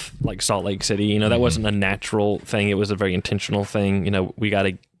of like Salt Lake City. You know, that wasn't a natural thing; it was a very intentional thing. You know, we got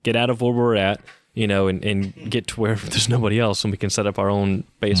to get out of where we're at. You know, and get to where there's nobody else, and we can set up our own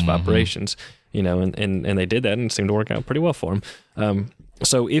base of operations. You know, and they did that, and it seemed to work out pretty well for them.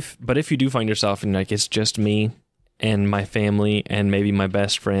 So if you do find yourself in like it's just me and my family and maybe my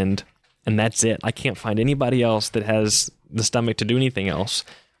best friend, and that's it, I can't find anybody else that has the stomach to do anything else.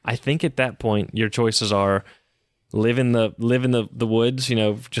 I think at that point your choices are live in the woods, you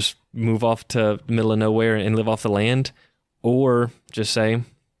know, just move off to the middle of nowhere and live off the land, or just say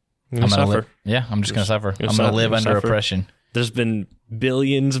I'm gonna suffer. I'm just gonna suffer. I'm gonna live under oppression. There's been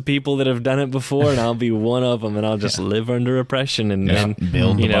billions of people that have done it before, and I'll be one of them, and I'll just live under oppression and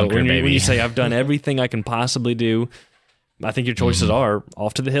build the bunker, when you say I've done everything I can possibly do, I think your choices are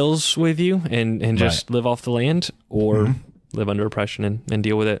off to the hills with you and just live off the land, or live under oppression and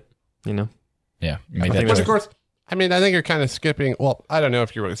deal with it. You know. Yeah. But of course, I mean, I think you're kind of skipping. Well, I don't know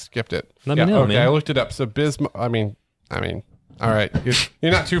if you really skipped it. Let me know, okay, man. I looked it up. So I mean. All right,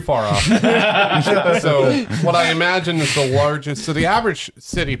 you're not too far off. So what I imagine is the largest. So the average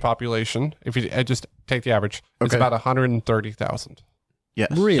city population, if you just take the average, is about 130,000. Yes.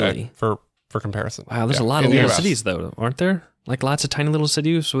 Really? Okay, for comparison. Wow, there's a lot of little cities though, aren't there? Like lots of tiny little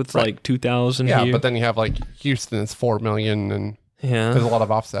cities with like 2,000. Yeah, here. but then you have like Houston is 4 million, and there's a lot of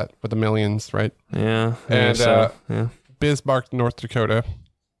offset with the millions, right? Yeah. And Bismarck, North Dakota,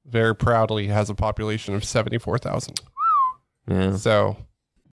 very proudly has a population of 74,000. Yeah. So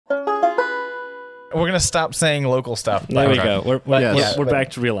we're gonna stop saying local stuff. There we go. We're back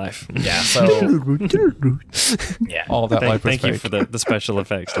to real life. Yeah. So all that life was thank you for the special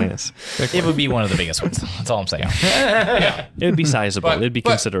effects, Laynce. It would be one of the biggest ones. That's all I'm saying. It would be sizable. It'd be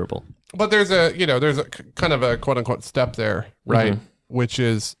considerable. But there's a kind of a quote unquote step there, right? Which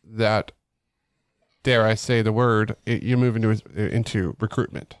is that, dare I say the word, you move into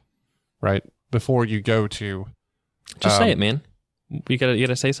recruitment, right? Before you go to just say it, man. You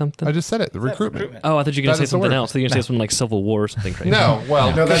gotta say something. I just said it. The recruitment. Oh, I thought you were gonna say something else. I thought you were gonna say something like Civil War or something crazy. No,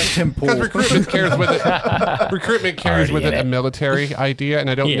 well, no, that's Tim Pool. Because recruitment carries with it. Recruitment carries with it a military idea, and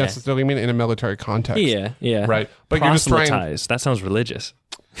I don't necessarily mean it in a military context. Yeah, right. But you're just trying. That sounds religious.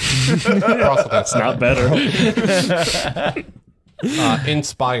 Proselytize. Not better.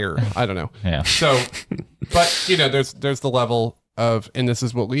 Inspire. I don't know. Yeah. So, but there's the level of, and this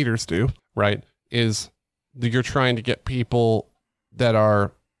is what leaders do, right? Is you're trying to get people that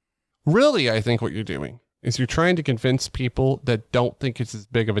are really, I think what you're doing is you're trying to convince people that don't think it's as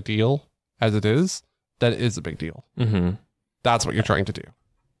big of a deal as it is, that it is a big deal. Mm-hmm. That's what you're trying to do.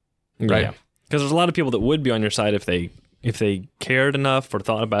 Right. Yeah. Because there's a lot of people that would be on your side if they cared enough or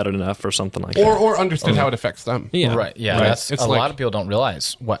thought about it enough or something like that. Or understood how it affects them. Yeah. Right. Yeah. Right. That's a lot of people don't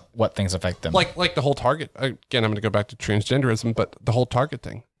realize what things affect them. Like the whole Target. Again, I'm going to go back to transgenderism, but the whole Target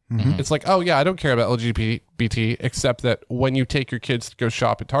thing. Mm-hmm. It's like, oh yeah, I don't care about LGBT, except that when you take your kids to go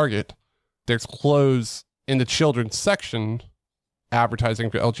shop at Target, there's clothes in the children's section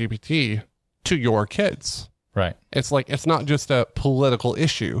advertising for LGBT to your kids. Right. It's like, it's not just a political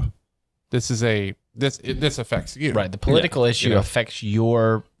issue. This affects you. Right. The political issue affects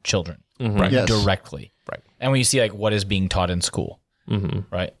your children. Mm-hmm. Right. Yes. Directly. Right. And when you see like what is being taught in school,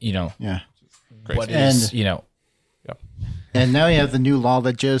 right? Yeah. What is, And now you have the new law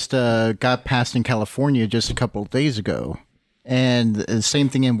that just got passed in California just a couple of days ago. And the same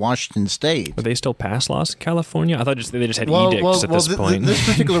thing in Washington State. But they still pass laws in California? I thought they just had edicts at this point. This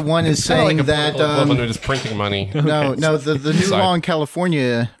particular one is saying like that... equivalent of just printing money. No, the new law in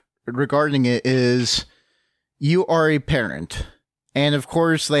California regarding it is you are a parent. And of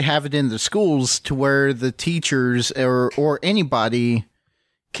course, they have it in the schools to where the teachers or anybody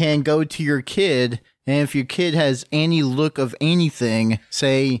can go to your kid, and if your kid has any look of anything,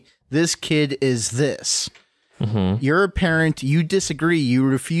 say, this kid is this. Mm-hmm. You're a parent, you disagree, you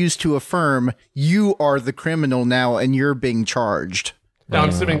refuse to affirm, you are the criminal now, and you're being charged. Now, I'm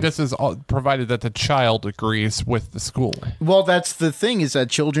assuming this is all provided that the child agrees with the school. Well, that's the thing, is that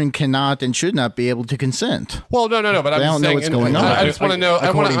children cannot and should not be able to consent. Well, no, but I'm just saying, what's going on. I just want to know,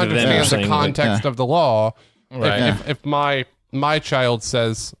 I want to understand the saying context of the law. Right. If my child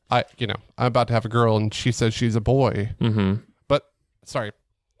says, I'm about to have a girl and she says she's a boy, but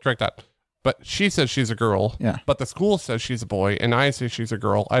correct that. But she says she's a girl, but the school says she's a boy and I say she's a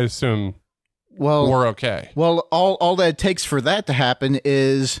girl, I assume we're okay. Well, all that it takes for that to happen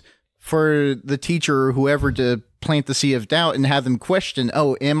is for the teacher or whoever to plant the seed of doubt and have them question,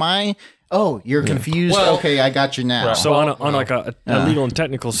 oh, am I? Oh, you're confused? Well, okay, I got you now. Right. So on like a legal and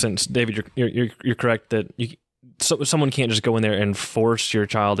technical sense, David, you're correct that someone can't just go in there and force your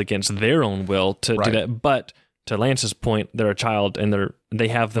child against their own will to do that. But to Lance's point, they're a child and they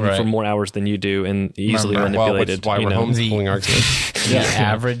have them for more hours than you do and easily manipulated. Well, which is why we're homeschooling our kids. The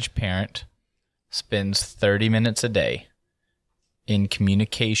average parent spends 30 minutes a day in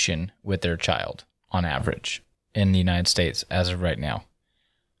communication with their child on average in the United States as of right now.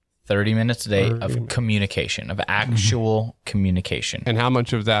 30 minutes a day of communication, of actual communication. And how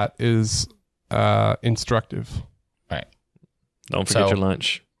much of that is instructive? Right. Don't forget your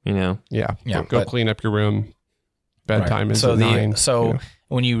lunch, Yeah. Go clean up your room. Bedtime is at 9. So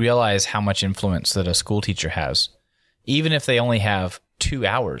when you realize how much influence that a school teacher has, even if they only have 2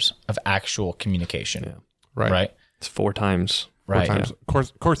 hours of actual communication, right? It's 4 times. Right. 4 times. Of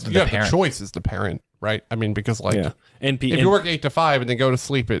course, the choice is the parent, right? I mean, because if you work 8 to 5 and then go to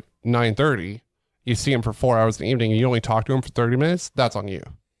sleep at 9:30, you see him for 4 hours in the evening and you only talk to him for 30 minutes, that's on you.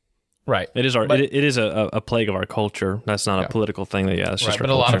 Right. It is it is a plague of our culture. That's not a political thing. It's just but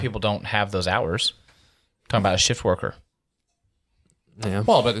a lot of people don't have those hours. Talking about a shift worker. Yeah.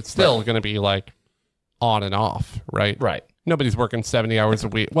 Well, but it's still going to be like on and off, right? Right. Nobody's working 70 hours a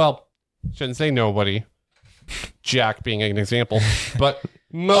week. Well, shouldn't say nobody. Jack being an example, but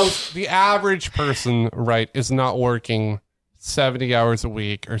the average person, right, is not working 70 hours a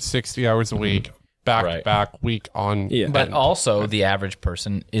week or 60 hours a week, back to back, week on. Yeah. But also, the average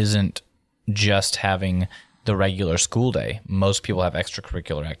person isn't just having the regular school day. Most people have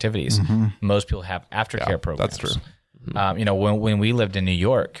extracurricular activities. Most people have aftercare programs. That's true. When we lived in New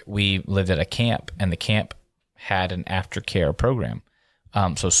York, we lived at a camp, and the camp had an aftercare program.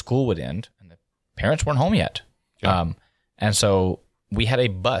 So school would end, and the parents weren't home yet. Yeah. And so we had a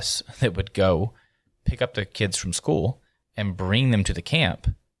bus that would go pick up the kids from school and bring them to the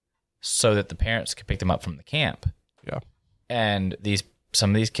camp so that the parents could pick them up from the camp. Yeah. And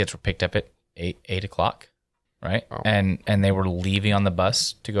some of these kids were picked up at 8 o'clock, right? Oh. And they were leaving on the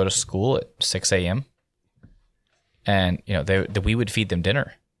bus to go to school at 6 a.m. And, we would feed them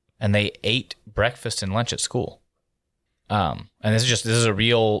dinner, and they ate breakfast and lunch at school. And this is a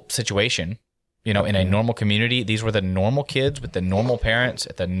real situation. In a normal community, these were the normal kids with the normal parents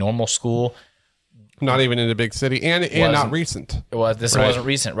at the normal school. Not even in a big city, and not recent. This wasn't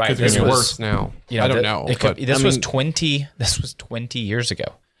recent, right? Because it's worse now. I don't know. This was 20 years ago.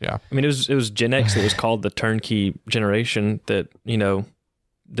 Yeah. I mean, it was Gen X that was called the turnkey generation that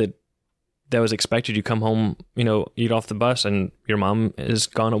was expected. You come home, eat off the bus, and your mom is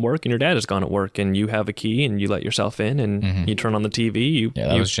gone at work and your dad is gone at work, and you have a key and you let yourself in and you turn on the TV.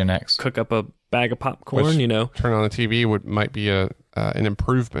 That was Gen X. Cook up a bag of popcorn, Turn on the TV might be an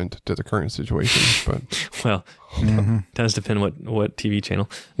improvement to the current situation, but well, does depend what TV channel.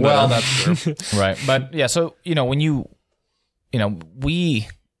 Well, that's true. Right. But yeah, so when we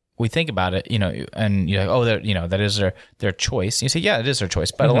think about it, and you're like, that is their choice. You say, yeah, it is their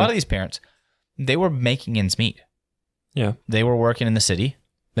choice. But a lot of these parents, they were making ends meet. Yeah. They were working in the city.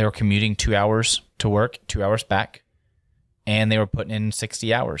 They were commuting 2 hours to work, 2 hours back, and they were putting in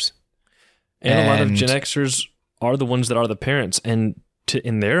 60 hours. And a lot of Gen Xers are the ones that are the parents, and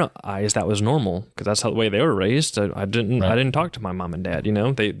in their eyes, that was normal because that's the way they were raised. I didn't talk to my mom and dad.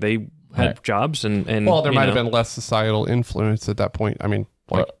 They had jobs and well, there might have been less societal influence at that point. I mean,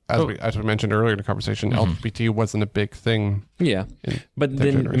 as we mentioned earlier in the conversation, LGBT wasn't a big thing. Yeah, but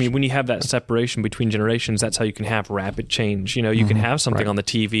then generation. I mean, when you have that separation between generations, that's how you can have rapid change. You can have something on the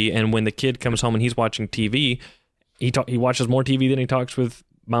TV, and when the kid comes home and he's watching TV, he watches more TV than he talks with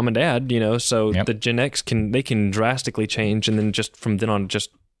mom and dad. So the Gen X can drastically change, and then just from then on,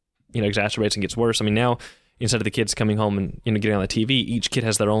 exacerbates and gets worse. I mean, now instead of the kids coming home and getting on the TV, each kid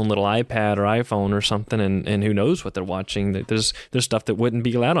has their own little iPad or iPhone or something, and who knows what they're watching. There's stuff that wouldn't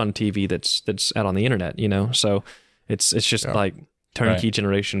be allowed on TV that's out on the internet. So it's just like turnkey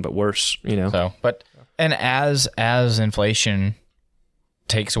generation, but worse. So, and as inflation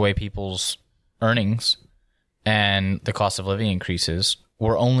takes away people's earnings and the cost of living increases,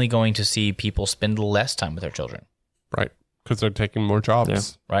 we're only going to see people spend less time with their children. Right. Because they're taking more jobs.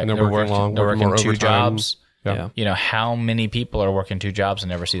 Yeah. Right. And they're working more 2 overtime. jobs. Yeah. How many people are working 2 jobs and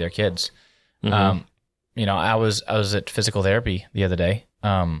never see their kids? I was at physical therapy the other day,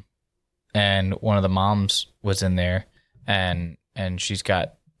 and one of the moms was in there, and she's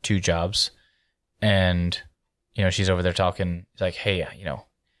got 2 jobs, and she's over there talking. She's like, hey,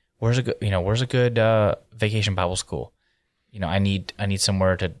 where's a good vacation Bible school? I need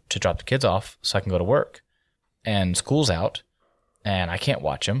somewhere to drop the kids off so I can go to work, and school's out, and I can't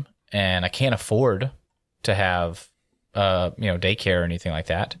watch them, and I can't afford to have daycare or anything like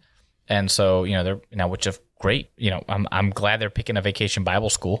that. And so, they're now, which is great. I'm glad they're picking a vacation Bible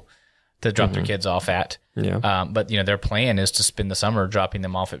school to drop their kids off at. Yeah. But their plan is to spend the summer dropping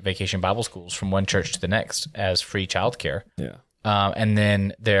them off at vacation Bible schools from one church to the next as free childcare. Yeah. And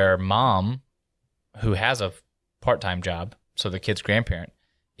then their mom, who has a part-time job, so the kid's grandparent,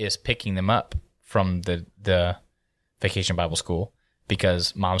 is picking them up from the vacation Bible school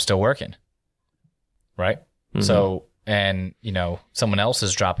because mom's still working. Right? Mm-hmm. So, and someone else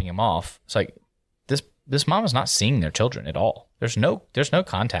is dropping them off. It's like this mom is not seeing their children at all. There's no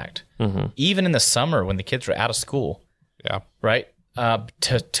contact. Mm-hmm. Even in the summer when the kids are out of school. Yeah. Right?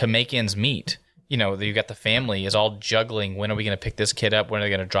 To make ends meet. You got the family is all juggling. When are we going to pick this kid up? When are they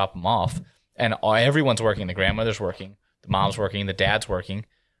going to drop him off? And everyone's working. The grandmother's working. The mom's working. The dad's working.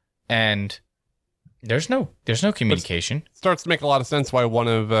 And there's no communication. It starts to make a lot of sense why one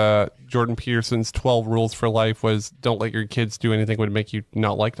of Jordan Peterson's 12 rules for life was don't let your kids do anything that would make you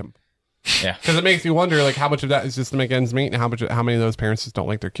not like them. Yeah. Because it makes you wonder, like, how much of that is just to make ends meet and how many of those parents just don't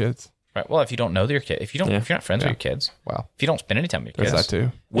like their kids. Right. Well, if you don't know their kid, if you're not friends with your kids, wow. If you don't spend any time with your There's kids, that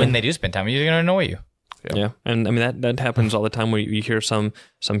too. When they do spend time with you, they're going to annoy you. Yeah. And I mean, that happens all the time where you hear some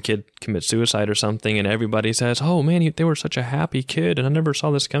kid commit suicide or something and everybody says, oh man, they were such a happy kid and I never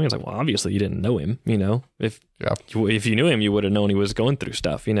saw this coming. It's like, well, obviously you didn't know him, if you knew him, you would have known he was going through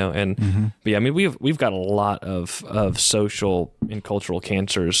stuff, and but yeah, I mean, we've got a lot of social and cultural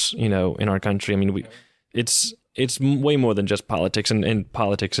cancers, in our country. I mean, it's way more than just politics, and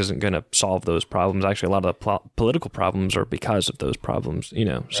politics isn't going to solve those problems. Actually, a lot of the political problems are because of those problems,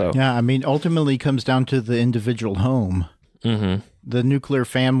 So yeah, I mean, ultimately, it comes down to the individual home, the nuclear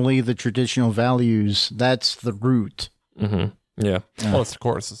family, the traditional values. That's the root. Mm-hmm. Yeah. Well, it's the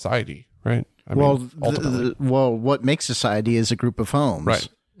core of society, right? What makes society is a group of homes, right?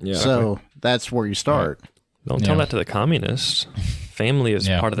 Yeah. So that's where you start. Don't tell that to the communists. Family is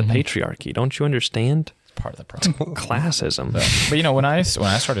part of the patriarchy. Don't you understand? Part of the problem. Classism. But when I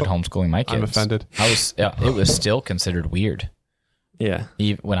started homeschooling my kids, I'm offended. It was still considered weird. Yeah.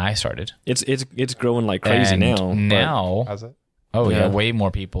 Even when I started. It's growing like crazy now. Now. Has it? Oh yeah, way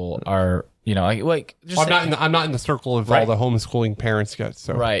more people are, I'm not in the circle of all the homeschooling parents yet.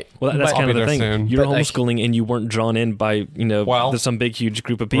 So right. Well, that's kind of the thing. Soon. You're homeschooling and you weren't drawn in by some big huge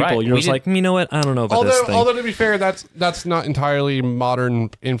group of people. Right. You're just like, you know what? I don't know about this thing. Although to be fair, that's not entirely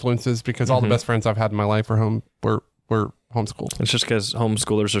modern influences because all the best friends I've had in my life were homeschooled. It's just because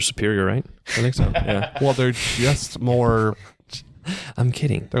homeschoolers are superior, right? I think so. Yeah. Well, they're just more. I'm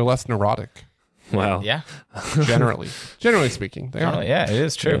kidding. They're less neurotic. Wow. Yeah. Generally speaking, they are. Yeah, it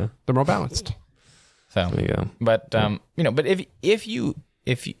is true. Yeah. They're more balanced. So there you go. But but if you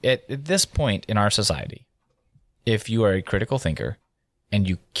at this point in our society, if you are a critical thinker and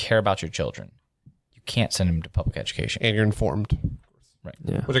you care about your children, you can't send them to public education. And you're informed. Right.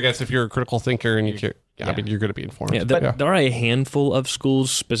 Yeah. Which I guess if you're a critical thinker and you care, I mean, you're going to be informed. Yeah, there are a handful of schools,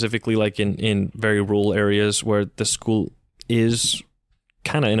 specifically like in very rural areas, where the school is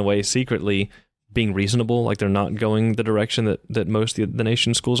kind of in a way secretly being reasonable, like they're not going the direction that most of the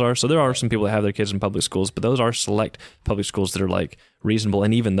nation's schools are. So there are some people that have their kids in public schools, but those are select public schools that are like reasonable.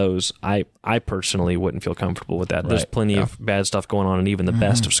 And even those, I personally wouldn't feel comfortable with that. Right. There's plenty of bad stuff going on in even the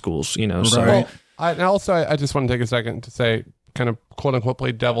best of schools, So well, I just want to take a second to say, kind of quote unquote,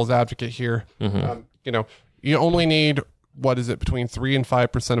 play devil's advocate here. You only need, between 3 and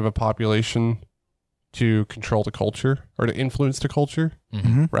 5% of a population to control the culture or to influence the culture,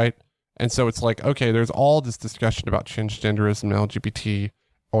 right? And so it's like, okay, there's all this discussion about transgenderism and LGBT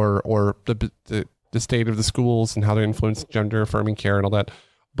or the state of the schools and how they influence gender affirming care and all that.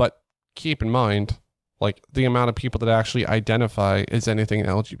 But keep in mind, like the amount of people that actually identify as anything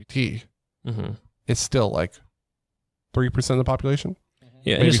LGBT is still like 3% of the population.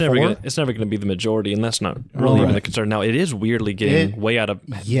 Yeah, and it's never going to be the majority, and that's not really even the concern. Now, it is weirdly getting way out of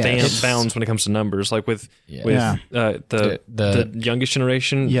bounds when it comes to numbers. Like with the youngest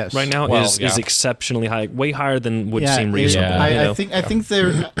generation right now is exceptionally high, way higher than would seem reasonable. I think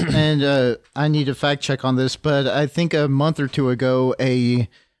there, and I need a fact check on this, but I think a month or two ago a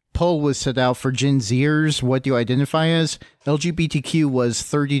poll was set out for Gen Zers. What do you identify as? LGBTQ was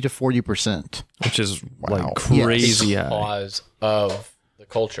 30 to 40%, which is like crazy high. Because of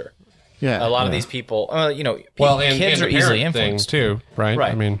culture. Yeah. A lot of these people, and kids are easily influenced too, right?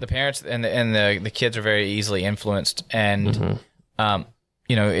 Right. I mean, the parents and the kids are very easily influenced, and you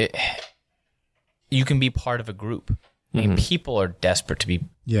can be part of a group. I mean, people are desperate to be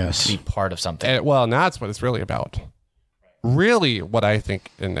part of something. And that's what it's really about. really what I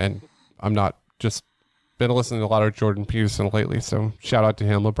think, and I'm not just been listening to a lot of Jordan Peterson lately, so shout out to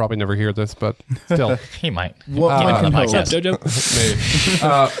him. He'll probably never hear this, but still. He might. Jojo.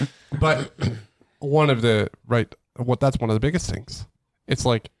 But one of the, that's one of the biggest things. It's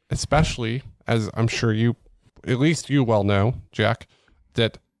like, especially, as I'm sure at least you well know, Jack,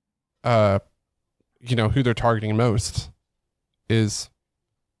 that, who they're targeting most is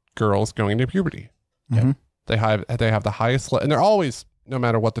girls going into puberty. Mm-hmm. They have the highest, and they're always, no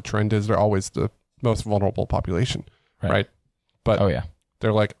matter what the trend is, they're always the most vulnerable population, right? But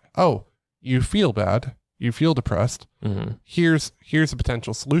they're like, oh, you feel bad, you feel depressed. Mm-hmm. Here's a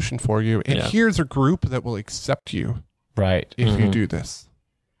potential solution for you, and here's a group that will accept you, right? If you do this,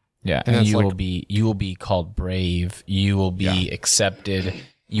 and you will be called brave. You will be accepted.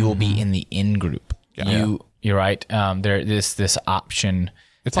 You will be in the in group. You're right. This option.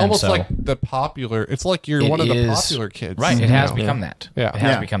 It's almost like the popular. It's like you're one of the popular kids, right? It has become that. Yeah, it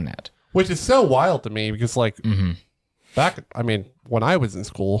has become that. Which is so wild to me because, like, when I was in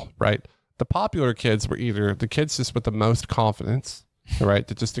school, right, the popular kids were either the kids just with the most confidence, right,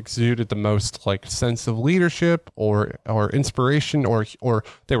 that just exuded the most, like, sense of leadership or inspiration, or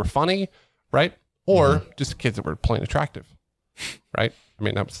they were funny, right, or just kids that were plain attractive, right? I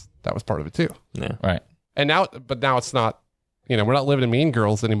mean, that was part of it too. Yeah, right. And now it's not. We're not living in Mean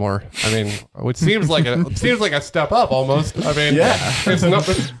Girls anymore. I mean, it seems like a step up almost. I mean, it's not.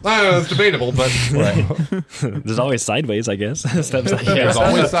 I don't know, it's debatable, but there's always sideways, I guess. Steps there's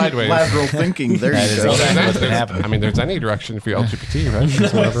always sideways. Lateral thinking. There you go. I mean, there's any direction for LGBT, right?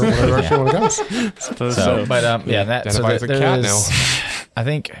 Just whatever direction you want to go. So, but identifies a cat now. I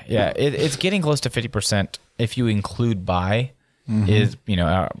think it's getting close to 50% if you include bi. Is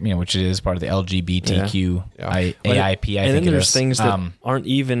which is part of the LGBTQ AIP. And then there's things that aren't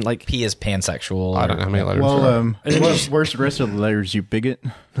even like P is pansexual. I don't know how many letters. Where's the rest of the letters? You bigot.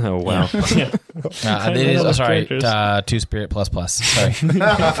 Oh wow. It is. Sorry, two spirit plus. Sorry, I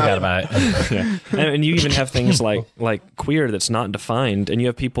forgot about it. And you even have things like queer that's not defined, and you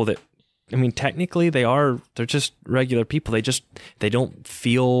have people that, I mean, technically they're just regular people. They don't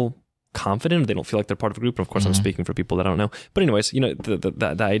feel confident. They don't feel like they're part of a group. And of course, I'm speaking for people that I don't know. But anyways,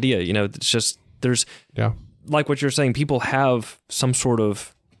 the idea, it's just there's like what you're saying. People have some sort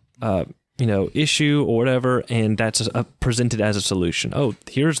of issue or whatever, and that's presented as a solution. Oh,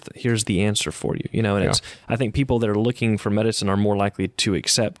 here's the answer for you. And it's, I think people that are looking for medicine are more likely to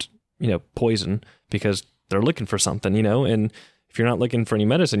accept poison because they're looking for something. And if you're not looking for any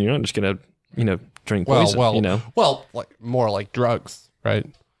medicine, you're not just gonna drink poison. Well, like more like drugs, right?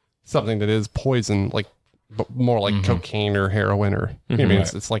 Something that is poison, like, but more like cocaine or heroin, or I mean,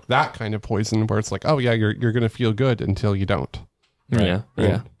 it's like that kind of poison where it's like, oh yeah, you're gonna feel good until you don't. Right.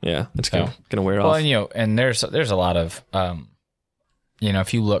 Yeah. It's gonna wear off. Well, and there's a lot of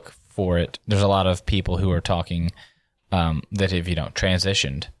if you look for it, there's a lot of people who are talking that have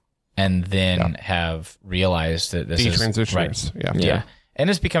transitioned and then have realized that this is transitioners. Right. Yeah. And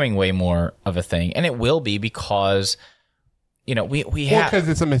it's becoming way more of a thing, and it will be because. We have because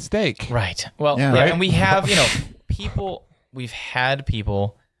it's a mistake, right? Well, and we have people. We've had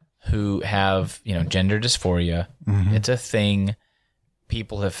people who have gender dysphoria. It's a thing.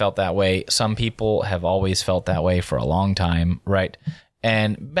 People have felt that way. Some people have always felt that way for a long time, right?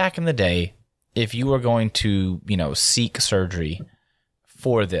 And back in the day, if you were going to seek surgery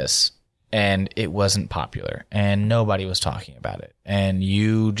for this, and it wasn't popular, and nobody was talking about it, and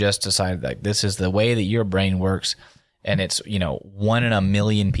you just decided that this is the way that your brain works. And it's, 1 in a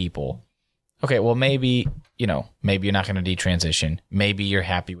million people. Okay, well, maybe you're not going to detransition. Maybe you're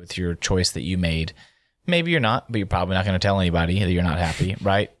happy with your choice that you made. Maybe you're not, but you're probably not going to tell anybody that you're not happy,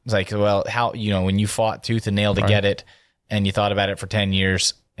 right? It's like, well, how, when you fought tooth and nail to get it and you thought about it for 10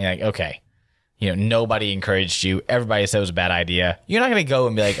 years, and you're like, okay, nobody encouraged you. Everybody said it was a bad idea. You're not going to go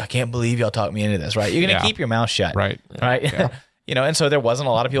and be like, I can't believe y'all talked me into this, right? You're going to keep your mouth shut. Right. Yeah. And so there wasn't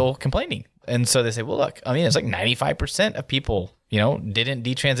a lot of people complaining. And so they say, well, look, I mean, it's like 95% of people, didn't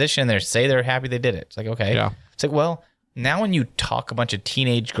detransition. They say they're happy they did it. It's like, okay. Yeah. It's like, well, now when you talk a bunch of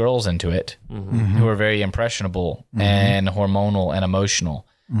teenage girls into it who are very impressionable and hormonal and emotional,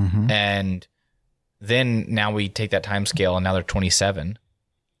 and then now we take that time scale and now they're 27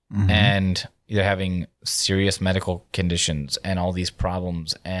 and they're having serious medical conditions and all these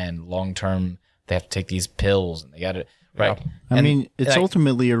problems and long-term, they have to take these pills and they got to... Right. Yeah. I mean, it's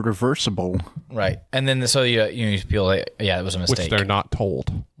ultimately irreversible. Right. And then so you feel like, it was a mistake. Which they're not told.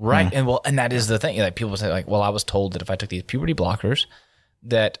 Right. And that is the thing. Like people say like, well, I was told that if I took these puberty blockers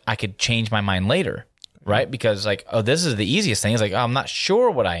that I could change my mind later. Right. Because like, oh, this is the easiest thing. It's like, oh, I'm not sure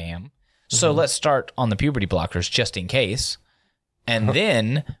what I am. So let's start on the puberty blockers just in case. And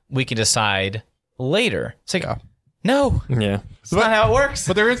then we can decide later. It's like, no. Yeah. It's not how it works.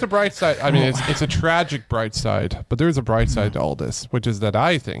 But there is a bright side. I mean, it's a tragic bright side, but there is a bright side to all this, which is that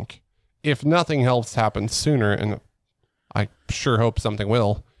I think if nothing else happens sooner, and I sure hope something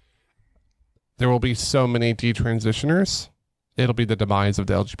will, there will be so many detransitioners, it'll be the demise of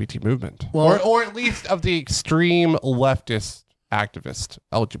the LGBT movement. Well, or at least of the extreme leftist activist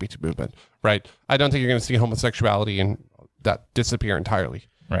LGBT movement, right? I don't think you're going to see homosexuality and that disappear entirely.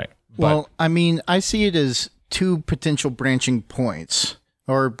 Right. Well, I mean, I see it as two potential branching points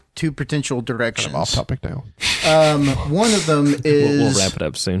or two potential directions. Kind of off topic now. One of them is we'll wrap it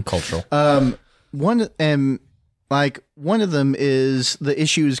up soon. Cultural. One of them is the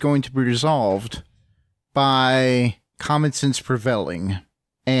issue is going to be resolved by common sense prevailing,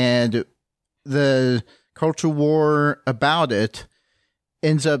 and the cultural war about it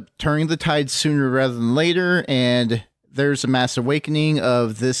ends up turning the tide sooner rather than later, and there's a mass awakening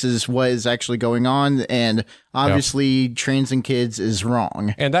of this is what is actually going on, and obviously transing kids is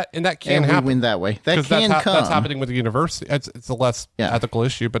wrong. And that can happen. We win that way. That can come. That's happening with the university. It's a less ethical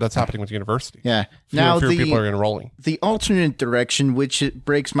issue, but that's happening with the university. Yeah. Now fewer people are enrolling. The alternate direction, which it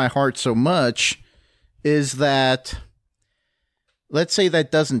breaks my heart so much, is that let's say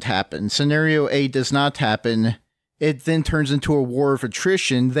that doesn't happen. Scenario A does not happen. It then turns into a war of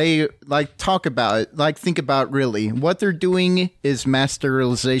attrition. They talk about it, think about really what they're doing is mass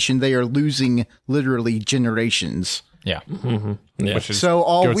sterilization. They are losing literally generations. Yeah. Mm-hmm. Yeah. So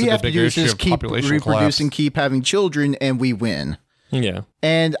all we have to do is just keep reproducing, keep having children, and we win. Yeah.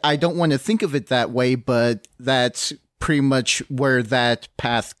 And I don't want to think of it that way, but that's pretty much where that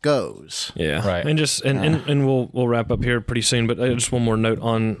path goes. Yeah. Right. And we'll wrap up here pretty soon, but just one more note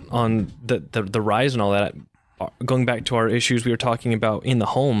on the rise and all that. Going back to our issues we were talking about in the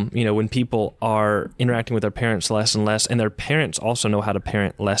home, when people are interacting with their parents less and less, and their parents also know how to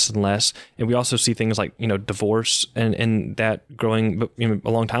parent less and less. And we also see things like, divorce and that growing,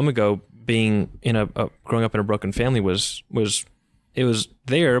 a long time ago, being growing up in a broken family was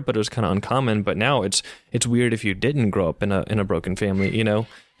there, but it was kind of uncommon. But now it's weird if you didn't grow up in a broken family,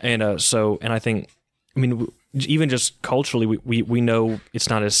 and I think, even just culturally, we know it's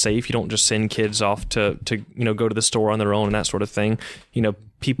not as safe. You don't just send kids off to go to the store on their own and that sort of thing.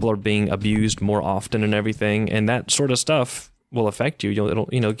 People are being abused more often and everything, and that sort of stuff will affect you.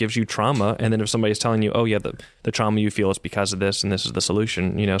 It'll gives you trauma, and then if somebody's telling you, oh yeah, the trauma you feel is because of this, and this is the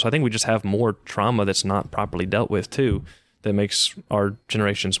solution. So I think we just have more trauma that's not properly dealt with too, that makes our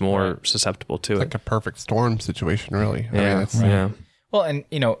generations more susceptible to it. Like a perfect storm situation, really. Yeah. Well, and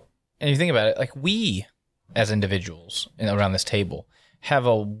you think about it, we as individuals around this table have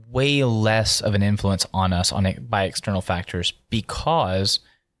a way less of an influence on us by external factors because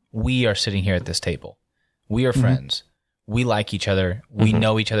we are sitting here at this table. We are friends. We like each other. We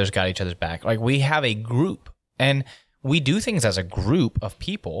know each other's got each other's back. We have a group, and we do things as a group of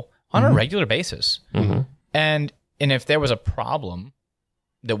people on a regular basis. And if there was a problem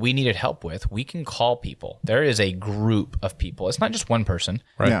that we needed help with, we can call people. There is a group of people. It's not just one person.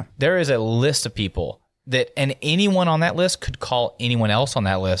 Right. Yeah. There is a list of people and anyone on that list could call anyone else on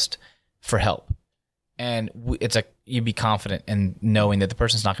that list for help. And you'd be confident in knowing that the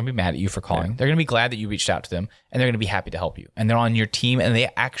person's not going to be mad at you for calling. Yeah. They're going to be glad that you reached out to them, and they're going to be happy to help you. And they're on your team, and they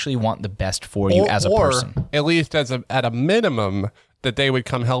actually want the best for you as a person. At least at a minimum, that they would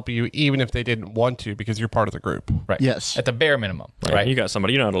come help you even if they didn't want to, because you're part of the group. Right. Yes. At the bare minimum. Right. Right. You got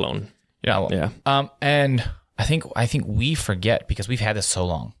somebody. You're not alone. You're not alone. Yeah. And I think we forget because we've had this so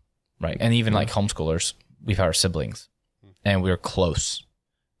long. Right. And even like homeschoolers, we've had our siblings and we're close.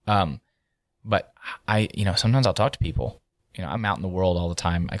 But sometimes I'll talk to people. I'm out in the world all the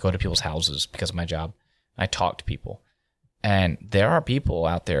time. I go to people's houses because of my job. I talk to people. And there are people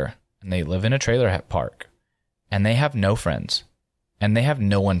out there, and they live in a trailer park, and they have no friends, and they have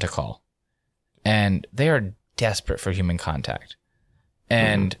no one to call. And they are desperate for human contact.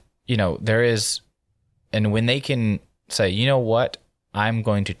 And, and when they can say, you know what, I'm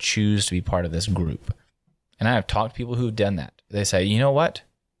going to choose to be part of this group. And I have talked to people who've done that. They say, you know what,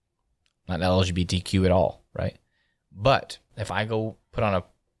 not LGBTQ at all, right? But if I go put on a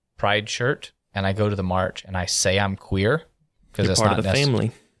pride shirt and I go to the march and I say I'm queer, because it's part not of the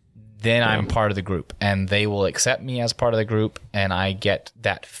family, then I'm part of the group, and they will accept me as part of the group, and I get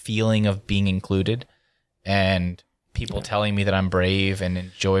that feeling of being included, and people telling me that I'm brave and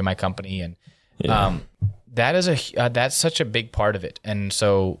enjoy my company, and that's such a big part of it. And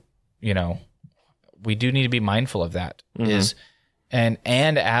so, we do need to be mindful of that. And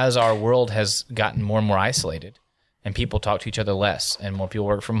as our world has gotten more and more isolated, and people talk to each other less, and more people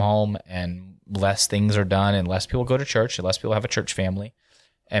work from home, and less things are done, and less people go to church, and less people have a church family,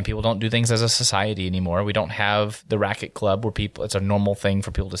 and people don't do things as a society anymore. We don't have the racket club where it's a normal thing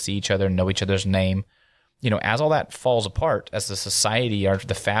for people to see each other and know each other's name. As all that falls apart, as the society,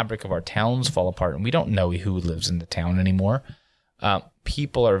 the fabric of our towns fall apart, and we don't know who lives in the town anymore,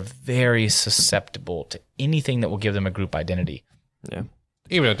 people are very susceptible to anything that will give them a group identity. Yeah.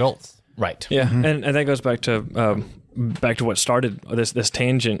 Even adults. Right. Yeah, and that goes back to what started this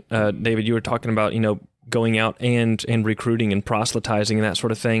tangent. David, you were talking about going out and recruiting and proselytizing and that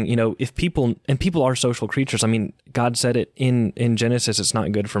sort of thing. If people are social creatures. I mean, God said it in Genesis. It's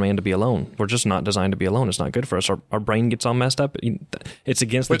not good for man to be alone. We're just not designed to be alone. It's not good for us. Our brain gets all messed up. It's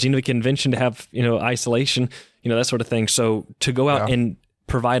against the Geneva Convention to have isolation. That sort of thing. So to go out and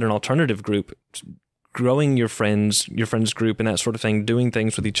provide an alternative group, growing your friends group and that sort of thing, doing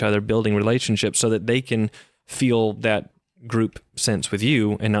things with each other, building relationships so that they can feel that group sense with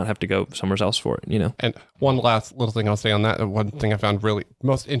you and not have to go somewhere else for it, And one last little thing I'll say on that, one thing I found really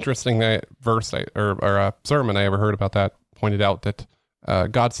most interesting verse or a sermon I ever heard about that pointed out that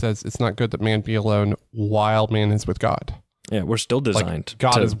God says it's not good that man be alone while man is with God. Yeah, we're still designed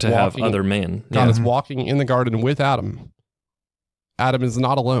to have other man. God is walking in the garden with Adam. Adam is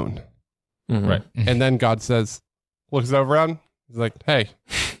not alone. Mm-hmm. Right. And then God looks over at him. He's like, hey,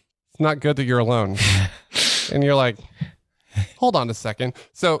 it's not good that you're alone. And you're like, hold on a second.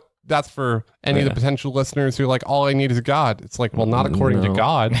 So that's for any of the potential listeners who are like, all I need is God. It's like, well, not according to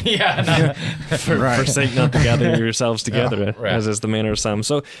God. Forsake not to gather yourselves together, as is the manner of some.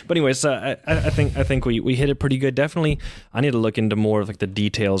 So, but anyways, I think we hit it pretty good. Definitely, I need to look into more of like the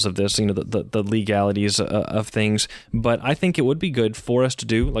details of this, the legalities of things. But I think it would be good for us to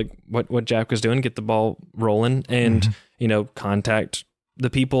do like what Jack was doing, get the ball rolling, and contact the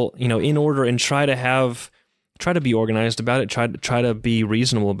people, in order, and try to be organized about it, try to be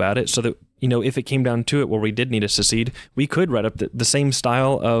reasonable about it, so that, if it came down to it where we did need to secede, we could write up the same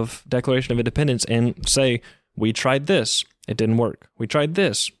style of Declaration of Independence and say, we tried this, it didn't work. We tried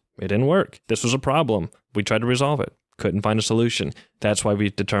this, it didn't work. This was a problem. We tried to resolve it. Couldn't find a solution. That's why we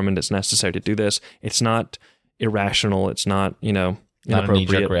determined it's necessary to do this. It's not irrational. It's not, not a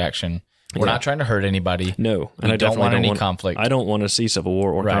knee-jerk reaction. We're not trying to hurt anybody. No, and I don't want any conflict. I don't want to see civil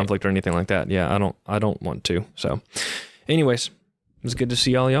war or conflict or anything like that. Yeah, I don't want to. So, anyways, it was good to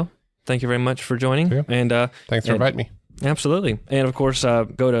see all y'all. Thank you very much for joining. Yeah. And thanks for inviting me. Absolutely. And of course, go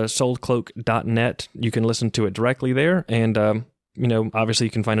to soldcloak.net. You can listen to it directly there. And obviously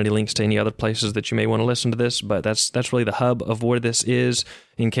you can find any links to any other places that you may want to listen to this. But that's really the hub of where this is,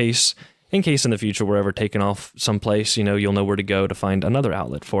 in case in the future we're ever taken off someplace, you'll know where to go to find another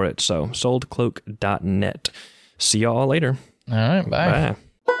outlet for it. So soldcloak.net. See y'all later. All right. Bye.